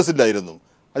ബിസിനസ് ഇല്ലായിരുന്നു,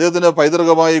 അദ്ദേഹത്തിന്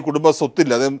പൈതൃകമായി കുടുംബ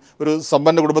സ്വത്തില്ല, അദ്ദേഹം ഒരു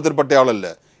സമ്പന്ന കുടുംബത്തിൽപ്പെട്ട ആളല്ല.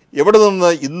 എവിടെ നിന്ന്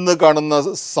ഇന്ന് കാണുന്ന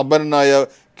സമ്പന്നനായ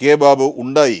K. ബാബു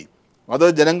ഉണ്ടായി? അത്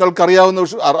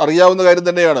അറിയാവുന്ന കാര്യം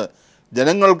തന്നെയാണ്.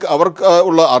 ജനങ്ങൾക്ക് അവർക്ക്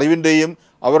ഉള്ള അറിവിൻ്റെയും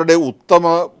അവരുടെ ഉത്തമ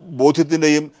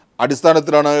ബോധ്യത്തിൻ്റെയും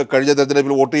അടിസ്ഥാനത്തിലാണ് കഴിഞ്ഞ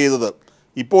തെരഞ്ഞെടുപ്പിൽ വോട്ട് ചെയ്തത്.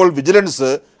 ഇപ്പോൾ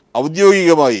വിജിലൻസ്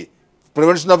ഔദ്യോഗികമായി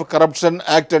പ്രിവെൻഷൻ ഓഫ് കറപ്ഷൻ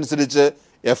ആക്ട് അനുസരിച്ച്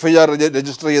FIR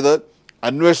രജിസ്റ്റർ ചെയ്ത്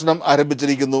അന്വേഷണം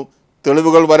ആരംഭിച്ചിരിക്കുന്നു.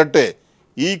 തെളിവുകൾ വരട്ടെ.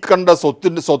 ഈ കണ്ട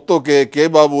സ്വത്തൊക്കെ K.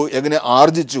 ബാബു എങ്ങനെ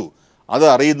ആർജിച്ചു അത്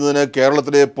അറിയുന്നതിന്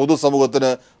കേരളത്തിലെ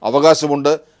പൊതുസമൂഹത്തിന്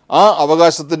അവകാശമുണ്ട്. ആ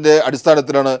അവകാശത്തിൻ്റെ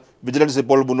അടിസ്ഥാനത്തിലാണ് വിജിലൻസ്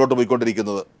ഇപ്പോൾ മുന്നോട്ട്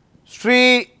പോയിക്കൊണ്ടിരിക്കുന്നത്. ശ്രീ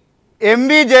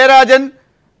MV ജയരാജൻ,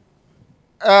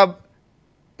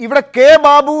 ഇവിടെ K.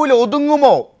 ബാബുവിൽ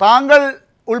ഒതുങ്ങുമോ? താങ്കൾ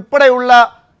ഉൾപ്പെടെയുള്ള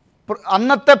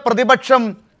അന്നത്തെ പ്രതിപക്ഷം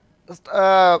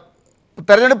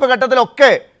തെരഞ്ഞെടുപ്പ്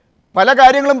ഘട്ടത്തിലൊക്കെ പല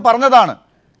കാര്യങ്ങളും പറഞ്ഞതാണ്.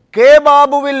 K.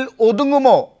 ബാബുവിൽ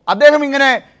ഒതുങ്ങുമോ? അദ്ദേഹം ഇങ്ങനെ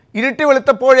ഇരുട്ടി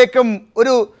വെളുത്തപ്പോഴേക്കും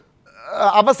ഒരു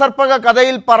അപസർപ്പക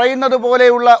കഥയിൽ പറയുന്നത്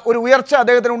പോലെയുള്ള ഒരു ഉയർച്ച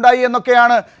അദ്ദേഹത്തിന് ഉണ്ടായി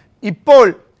എന്നൊക്കെയാണ് ഇപ്പോൾ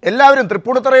എല്ലാവരും.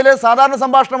 തൃപ്പൂണിത്തുറയിലെ സാധാരണ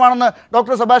സംഭാഷണമാണെന്ന്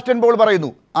ഡോക്ടർ സെബാസ്റ്റ്യൻ പോൾ പറയുന്നു.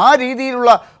 ആ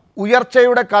രീതിയിലുള്ള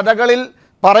ഉയർച്ചയുടെ കഥകളിൽ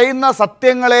പറയുന്ന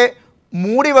സത്യങ്ങളെ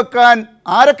മൂടിവെക്കാൻ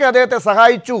ആരൊക്കെ അദ്ദേഹത്തെ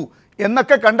സഹായിച്ചു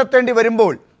എന്നൊക്കെ കണ്ടെത്തേണ്ടി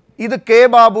വരുമ്പോൾ ഇത് K.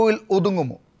 ബാബുവിൽ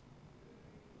ഒതുങ്ങുമോ?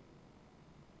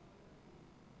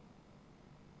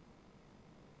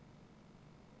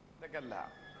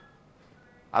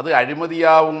 അത്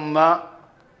അഴിമതിയാവുന്ന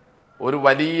ഒരു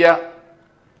വലിയ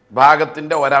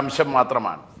ഭാഗത്തിൻ്റെ ഒരംശം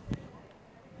മാത്രമാണ്.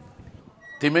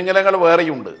 തിമിംഗലങ്ങൾ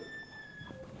വേറെയുണ്ട്,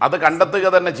 അത് കണ്ടെത്തുക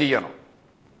തന്നെ ചെയ്യണം.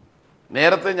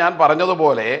 നേരത്തെ ഞാൻ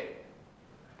പറഞ്ഞതുപോലെ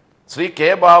ശ്രീ കെ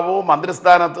ബാബു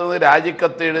മന്ത്രിസ്ഥാനത്ത് നിന്ന്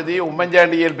രാജിക്കത്ത് എഴുതി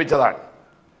ഉമ്മൻചാണ്ടി ഏൽപ്പിച്ചതാണ്.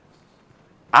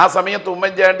 ആ സമയത്ത്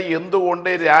ഉമ്മൻചാണ്ടി എന്തുകൊണ്ട്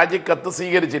രാജിക്കത്ത്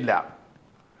സ്വീകരിച്ചില്ല?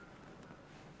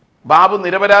 ബാബു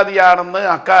നിരപരാധിയാണെന്ന്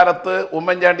അക്കാലത്ത്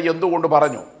ഉമ്മൻചാണ്ടി എന്തുകൊണ്ട്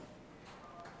പറഞ്ഞു?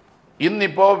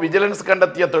 ഇന്നിപ്പോൾ വിജിലൻസ്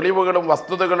കണ്ടെത്തിയ തെളിവുകളും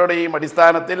വസ്തുതകളുടെയും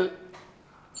അടിസ്ഥാനത്തിൽ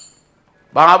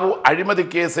ബാബു അഴിമതി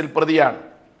കേസിൽ പ്രതിയാണ്.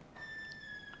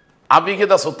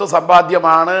 അവിഹിത സ്വത്ത്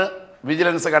സമ്പാദ്യമാണ്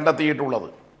വിജിലൻസ് കണ്ടെത്തിയിട്ടുള്ളത്.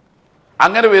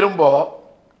 അങ്ങനെ വരുമ്പോൾ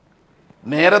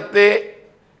നേരത്തെ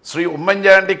ശ്രീ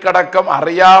ഉമ്മൻചാണ്ടിക്കടക്കം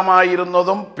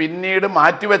അറിയാമായിരുന്നതും പിന്നീട്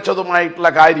മാറ്റിവെച്ചതുമായിട്ടുള്ള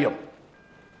കാര്യം,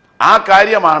 ആ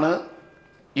കാര്യമാണ്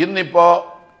ഇന്നിപ്പോൾ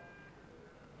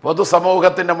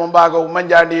പൊതുസമൂഹത്തിൻ്റെ മുമ്പാകെ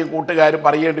ഉമ്മൻചാണ്ടിയും കൂട്ടുകാരും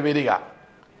പറയേണ്ടി വരിക.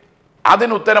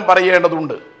 അതിനുത്തരം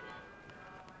പറയേണ്ടതുണ്ട്.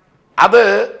 അത്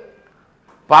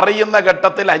പറയുന്ന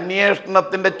ഘട്ടത്തിൽ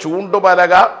അന്വേഷണത്തിൻ്റെ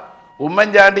ചൂണ്ടുപലക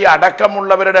ഉമ്മൻചാണ്ടി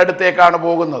അടക്കമുള്ളവരുടെ അടുത്തേക്കാണ്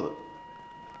പോകുന്നത്.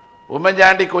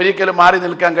 ഉമ്മൻചാണ്ടിക്ക് ഒരിക്കലും മാറി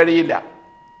നിൽക്കാൻ കഴിയില്ല.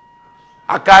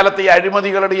 അക്കാലത്തെ ഈ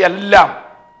അഴിമതികളുടെ എല്ലാം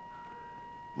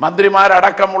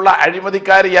മന്ത്രിമാരടക്കമുള്ള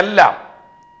അഴിമതിക്കാരെയെല്ലാം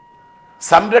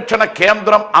സംരക്ഷണ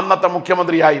കേന്ദ്രം അന്നത്തെ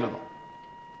മുഖ്യമന്ത്രിയായിരുന്നു.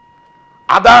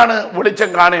 അതാണ് വെളിച്ചം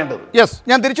കാണേണ്ടത്. യെസ്,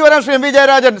 ഞാൻ തിരിച്ചു വരാൻ ശ്രീ എം വി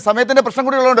ജയരാജൻ, സമയത്തിന്റെ പ്രശ്നം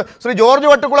കൂടി ഉള്ളതുകൊണ്ട്. ശ്രീ ജോർജ്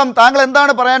വട്ടുകുളം, താങ്കൾ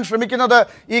എന്താണ് പറയാൻ ശ്രമിക്കുന്നത്?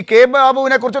 ഈ കെ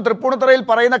ബാബുവിനെ കുറിച്ച് തൃപ്പൂണിത്തുറയിൽ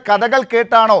പറയുന്ന കഥകൾ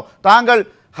കേട്ടാണോ താങ്കൾ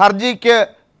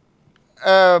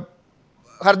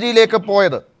ഹർജിയിലേക്ക്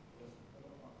പോയത്?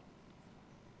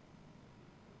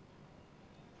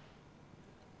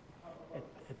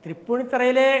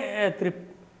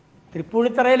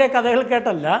 തൃപ്പൂണിത്തറയിലെ കഥകൾ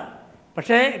കേട്ടല്ല,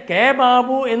 പക്ഷേ കെ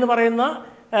ബാബു എന്ന് പറയുന്ന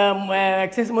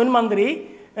എക്സൈസ് മുൻ മന്ത്രി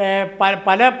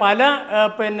പല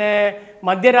പിന്നെ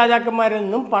മദ്യരാജാക്കന്മാരിൽ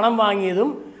നിന്നും പണം വാങ്ങിയതും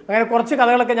അങ്ങനെ കുറച്ച്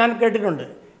കഥകളൊക്കെ ഞാൻ കേട്ടിട്ടുണ്ട്.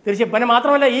 തീർച്ചയായും. പിന്നെ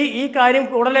മാത്രമല്ല ഈ കാര്യം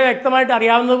കൂടുതൽ വ്യക്തമായിട്ട്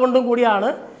അറിയാവുന്നത് കൊണ്ടും കൂടിയാണ്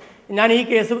ഞാൻ ഈ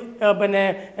കേസ് പിന്നെ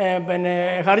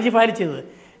ഹർജി ഫയൽ ചെയ്തത്.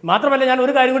 മാത്രമല്ല, ഞാൻ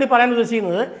ഒരു കാര്യം കൂടി പറയാൻ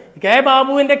ഉദ്ദേശിക്കുന്നത്, കെ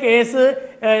ബാബുവിൻ്റെ കേസ്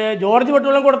ജോർജ്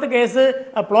വട്ടുകുളം കൊടുത്ത കേസ്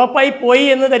ഫ്ലോപ്പായി പോയി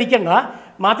എന്ന് ധരിക്കേണ്ട.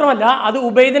 മാത്രമല്ല, അത്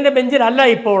ഉബൈദിൻ്റെ ബെഞ്ചിലല്ല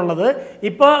ഇപ്പോൾ ഉള്ളത്.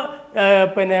 ഇപ്പോൾ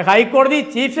പിന്നെ ഹൈക്കോടതി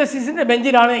ചീഫ് ജസ്റ്റിസിൻ്റെ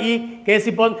ബെഞ്ചിലാണ് ഈ കേസ്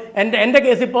ഇപ്പോൾ. എൻ്റെ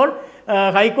കേസ് ഇപ്പോൾ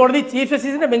ഹൈക്കോടതി ചീഫ്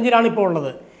ജസ്റ്റിസിൻ്റെ ബെഞ്ചിലാണ് ഇപ്പോൾ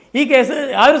ഉള്ളത്. ഈ കേസ്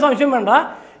യാതൊരു സംശയം വേണ്ട,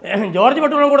 ജോർജ്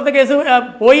വട്ടുകുളം കൊടുത്ത കേസ്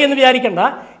പോയി എന്ന് വിചാരിക്കേണ്ട.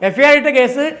 FIR ഇട്ട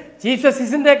കേസ് ചീഫ്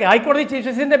ജസ്റ്റിസിന്റെ ഹൈക്കോടതി ചീഫ്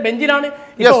ജസ്റ്റിസിന്റെ ബെഞ്ചിലാണ്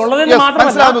ഇപ്പോൾ ഉള്ളതെന്ന്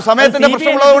മാത്രമല്ല. സമയത്തിന്റെ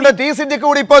പ്രശ്നമുള്ളതുകൊണ്ട് ടി സിദ്ദിഖ്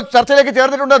കൂടി ഇപ്പോൾ ചർച്ചയിലേക്ക്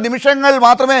ചേർന്നിട്ടുണ്ട്. നിമിഷങ്ങൾ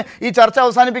മാത്രമേ ഈ ചർച്ച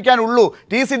അവസാനിപ്പിക്കാനുള്ളൂ.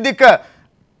 ടി സിദ്ദിഖ്,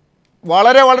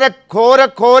 വളരെ വളരെ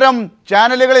ഘോരം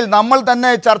ചാനലുകളിൽ നമ്മൾ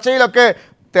തന്നെ ചർച്ചയിലൊക്കെ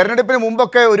തെരഞ്ഞെടുപ്പിന്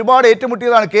മുമ്പൊക്കെ ഒരുപാട്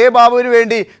ഏറ്റുമുട്ടിയതാണ്. കെ ബാബുവിന്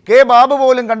വേണ്ടി കെ ബാബു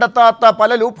പോലും കണ്ടെത്താത്ത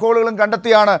പല ലൂപ്പ് ഹോളുകളും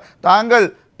കണ്ടെത്തിയാണ് താങ്കൾ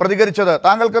പ്രതികരിച്ചത്.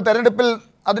 താങ്കൾക്ക് തെരഞ്ഞെടുപ്പിൽ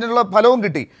അതിനുള്ള ഫലവും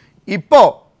കിട്ടി. ഇപ്പോൾ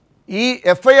ഈ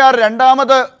FIR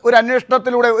രണ്ടാമത് ഒരു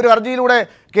അന്വേഷണത്തിലൂടെ, ഒരു ഹർജിയിലൂടെ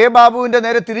കെ ബാബുവിൻ്റെ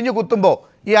നേരെ തിരിഞ്ഞു കുത്തുമ്പോൾ,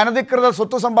 ഈ അനധികൃത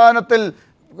സ്വത്ത് സമ്പാദനത്തിൽ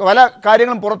പല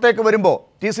കാര്യങ്ങളും പുറത്തേക്ക് വരുമ്പോൾ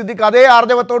ടി സിദ്ദിഖ് അതേ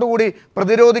ആർജവത്തോടു കൂടി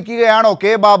പ്രതിരോധിക്കുകയാണോ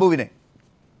കെ ബാബുവിനെ?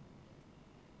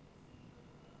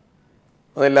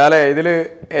 അതല്ലാതെ ഇതിൽ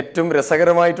ഏറ്റവും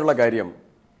രസകരമായിട്ടുള്ള കാര്യം,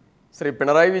 ശ്രീ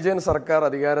പിണറായി വിജയൻ സർക്കാർ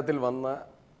അധികാരത്തിൽ വന്ന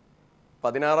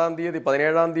 17-ാം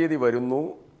തീയതി വരുന്നു.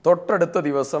 തൊട്ടടുത്ത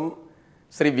ദിവസം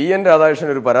ശ്രീ VN രാധാകൃഷ്ണൻ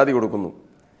ഒരു പരാതി കൊടുക്കുന്നു.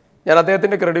 ഞാൻ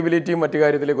അദ്ദേഹത്തിൻ്റെ ക്രെഡിബിലിറ്റിയും മറ്റു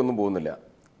കാര്യത്തിലേക്കൊന്നും പോകുന്നില്ല,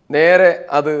 നേരെ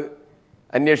അത്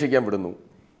അന്വേഷിക്കാൻ വിടുന്നു.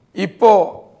 ഇപ്പോൾ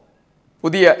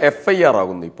പുതിയ FIR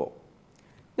ആകുന്നു. ഇപ്പോൾ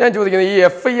ഞാൻ ചോദിക്കുന്നത്, ഈ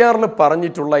FIR-ൽ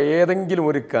പറഞ്ഞിട്ടുള്ള ഏതെങ്കിലും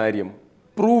ഒരു കാര്യം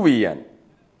പ്രൂവ് ചെയ്യാൻ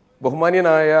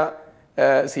ബഹുമാന്യനായ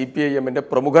CPIM-ൻ്റെ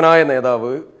പ്രമുഖനായ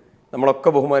നേതാവ്, നമ്മളൊക്കെ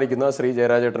ബഹുമാനിക്കുന്ന ശ്രീ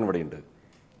ജയരാജേട്ടൻ ഇവിടെയുണ്ട്.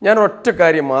 ഞാൻ ഒറ്റ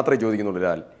കാര്യം മാത്രമേ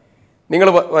ചോദിക്കുന്നുള്ളൂ. നിങ്ങൾ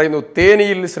പറയുന്നു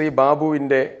തേനിയിൽ ശ്രീ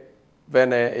ബാബുവിൻ്റെ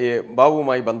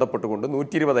ബാബുവുമായി ബന്ധപ്പെട്ടുകൊണ്ട്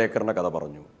 120 ഏക്കറിൻ്റെ കഥ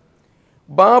പറഞ്ഞു.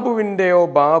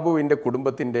 ബാബുവിൻ്റെ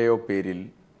കുടുംബത്തിൻ്റെയോ പേരിൽ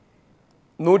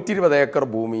 120 ഏക്കർ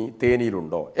ഭൂമി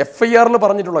തേനിയിലുണ്ടോ? FIR-ൽ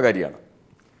പറഞ്ഞിട്ടുള്ള കാര്യമാണ്.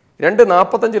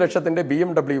 45 ലക്ഷത്തിൻ്റെ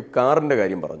BMW കാറിൻ്റെ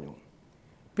കാര്യം പറഞ്ഞു.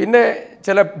 പിന്നെ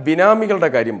ചില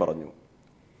ബിനാമികളുടെ കാര്യം പറഞ്ഞു.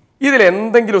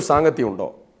 ഇതിലെന്തെങ്കിലും സാങ്കത്യം ഉണ്ടോ?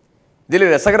 ഇതിൽ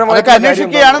രസകരമായി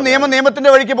അന്വേഷിക്കുകയാണ്. നിയമത്തിന്റെ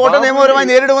വഴിക്ക് പോട്ടെ, നിയമപരമായി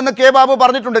നേരിടുമെന്ന് കെ ബാബു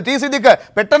പറഞ്ഞിട്ടുണ്ട്. ടി സിദ്ദിഖ്,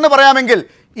 പെട്ടെന്ന് പറയാമെങ്കിൽ,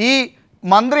 ഈ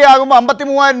മന്ത്രിയാകുമ്പോൾ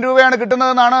 53,000 രൂപയാണ്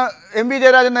കിട്ടുന്നതെന്നാണ് എം വി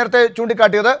ജയരാജൻ നേരത്തെ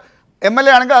ചൂണ്ടിക്കാട്ടിയത്.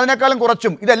 MLA ആണെങ്കിൽ അതിനേക്കാളും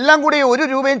കുറച്ചും. ഇതെല്ലാം കൂടി 1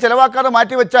 രൂപയും ചെലവാക്കാതെ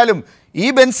മാറ്റിവെച്ചാലും ഈ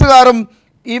ബെൻസ് കാറും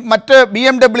ഈ മറ്റ്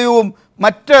BMW-വും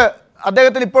മറ്റ്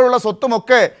അദ്ദേഹത്തിന് ഇപ്പോഴുള്ള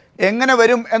സ്വത്തുമൊക്കെ എങ്ങനെ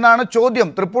വരും എന്നാണ് ചോദ്യം.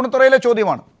 തൃപ്പൂണിത്തുറയിലെ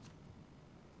ചോദ്യമാണ്.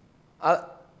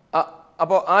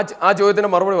 അപ്പോൾ ആ ചോദ്യത്തിന്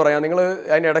മറുപടി പറയാം. നിങ്ങൾ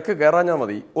അതിനിടയ്ക്ക് കയറാഞ്ഞാൽ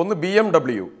മതി. ഒന്ന്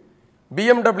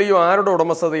BMW ആരുടെ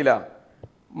ഉടമസ്ഥതയിലാണ്?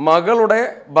 മകളുടെ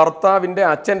ഭർത്താവിൻ്റെ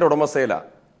അച്ഛൻ്റെ ഉടമസ്ഥയിലാണ്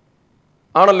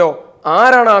ആണല്ലോ.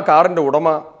 ആരാണ് ആ കാറിൻ്റെ ഉടമ?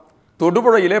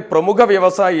 തൊടുപുഴയിലെ പ്രമുഖ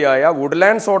വ്യവസായിയായ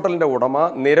വുഡ്ലാൻഡ്സ് ഹോട്ടലിൻ്റെ ഉടമ,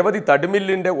 നിരവധി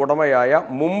തടിമില്ലിൻ്റെ ഉടമയായ,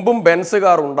 മുമ്പും ബെൻസ്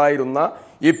കാർ ഉണ്ടായിരുന്ന,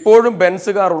 ഇപ്പോഴും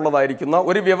ബെൻസ് കാർ ഉള്ളതായിരിക്കുന്ന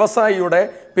ഒരു വ്യവസായിയുടെ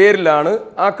പേരിലാണ്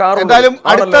ആ കാർ. എന്തായാലും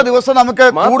അടുത്ത ദിവസം നമുക്ക്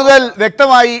കൂടുതൽ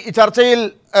വ്യക്തമായി ഈ ചർച്ചയിൽ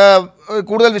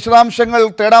കൂടുതൽ വിശദാംശങ്ങൾ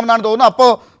തേടാമെന്നാണ് തോന്നുന്നത്.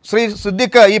 അപ്പോൾ ശ്രീ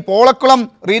സിദ്ദിഖ്, ഈ പോളക്കുളം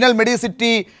റീനൽ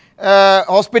മെഡിസിറ്റി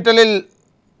ഹോസ്പിറ്റലിൽ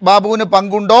ബാബുവിന്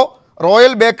പങ്കുണ്ടോ?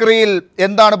 റോയൽ ബേക്കറിയിൽ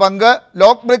എന്താണ് പങ്ക്?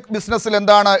 ലോക്ക് ബ്രിക്ക് ബിസിനസ്സിൽ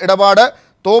എന്താണ് ഇടപാട്?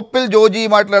 തോപ്പിൽ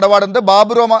ജോജിയുമായിട്ടുള്ള ഇടപാടെന്ത്?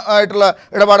 ബാബുറുമായിട്ടുള്ള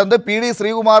ഇടപാടെന്ത്? PD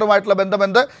ശ്രീകുമാറുമായിട്ടുള്ള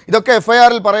ബന്ധമെന്ത്? ഇതൊക്കെ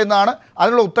FIR-ൽ പറയുന്നതാണ്.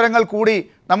 അതിനുള്ള ഉത്തരങ്ങൾ കൂടി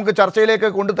നമുക്ക് ചർച്ചയിലേക്ക്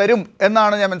കൊണ്ടുതരും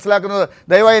എന്നാണ് ഞാൻ മനസ്സിലാക്കുന്നത്.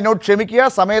 ദയവായി എന്നോട് ക്ഷമിക്കുക,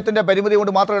 സമയത്തിൻ്റെ പരിമിതി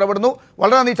കൊണ്ട് മാത്രം ഇടപെടുന്നു.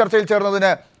 വളരെ നന്ദി ചർച്ചയിൽ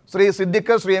ചേർന്നതിന് Shri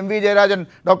Siddique, Shri MV Jayarajan,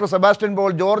 doctor Sebastian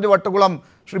Paul, George Vattukulam,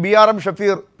 Shri BRM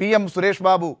Shafeer, PM Suresh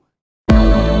Babu.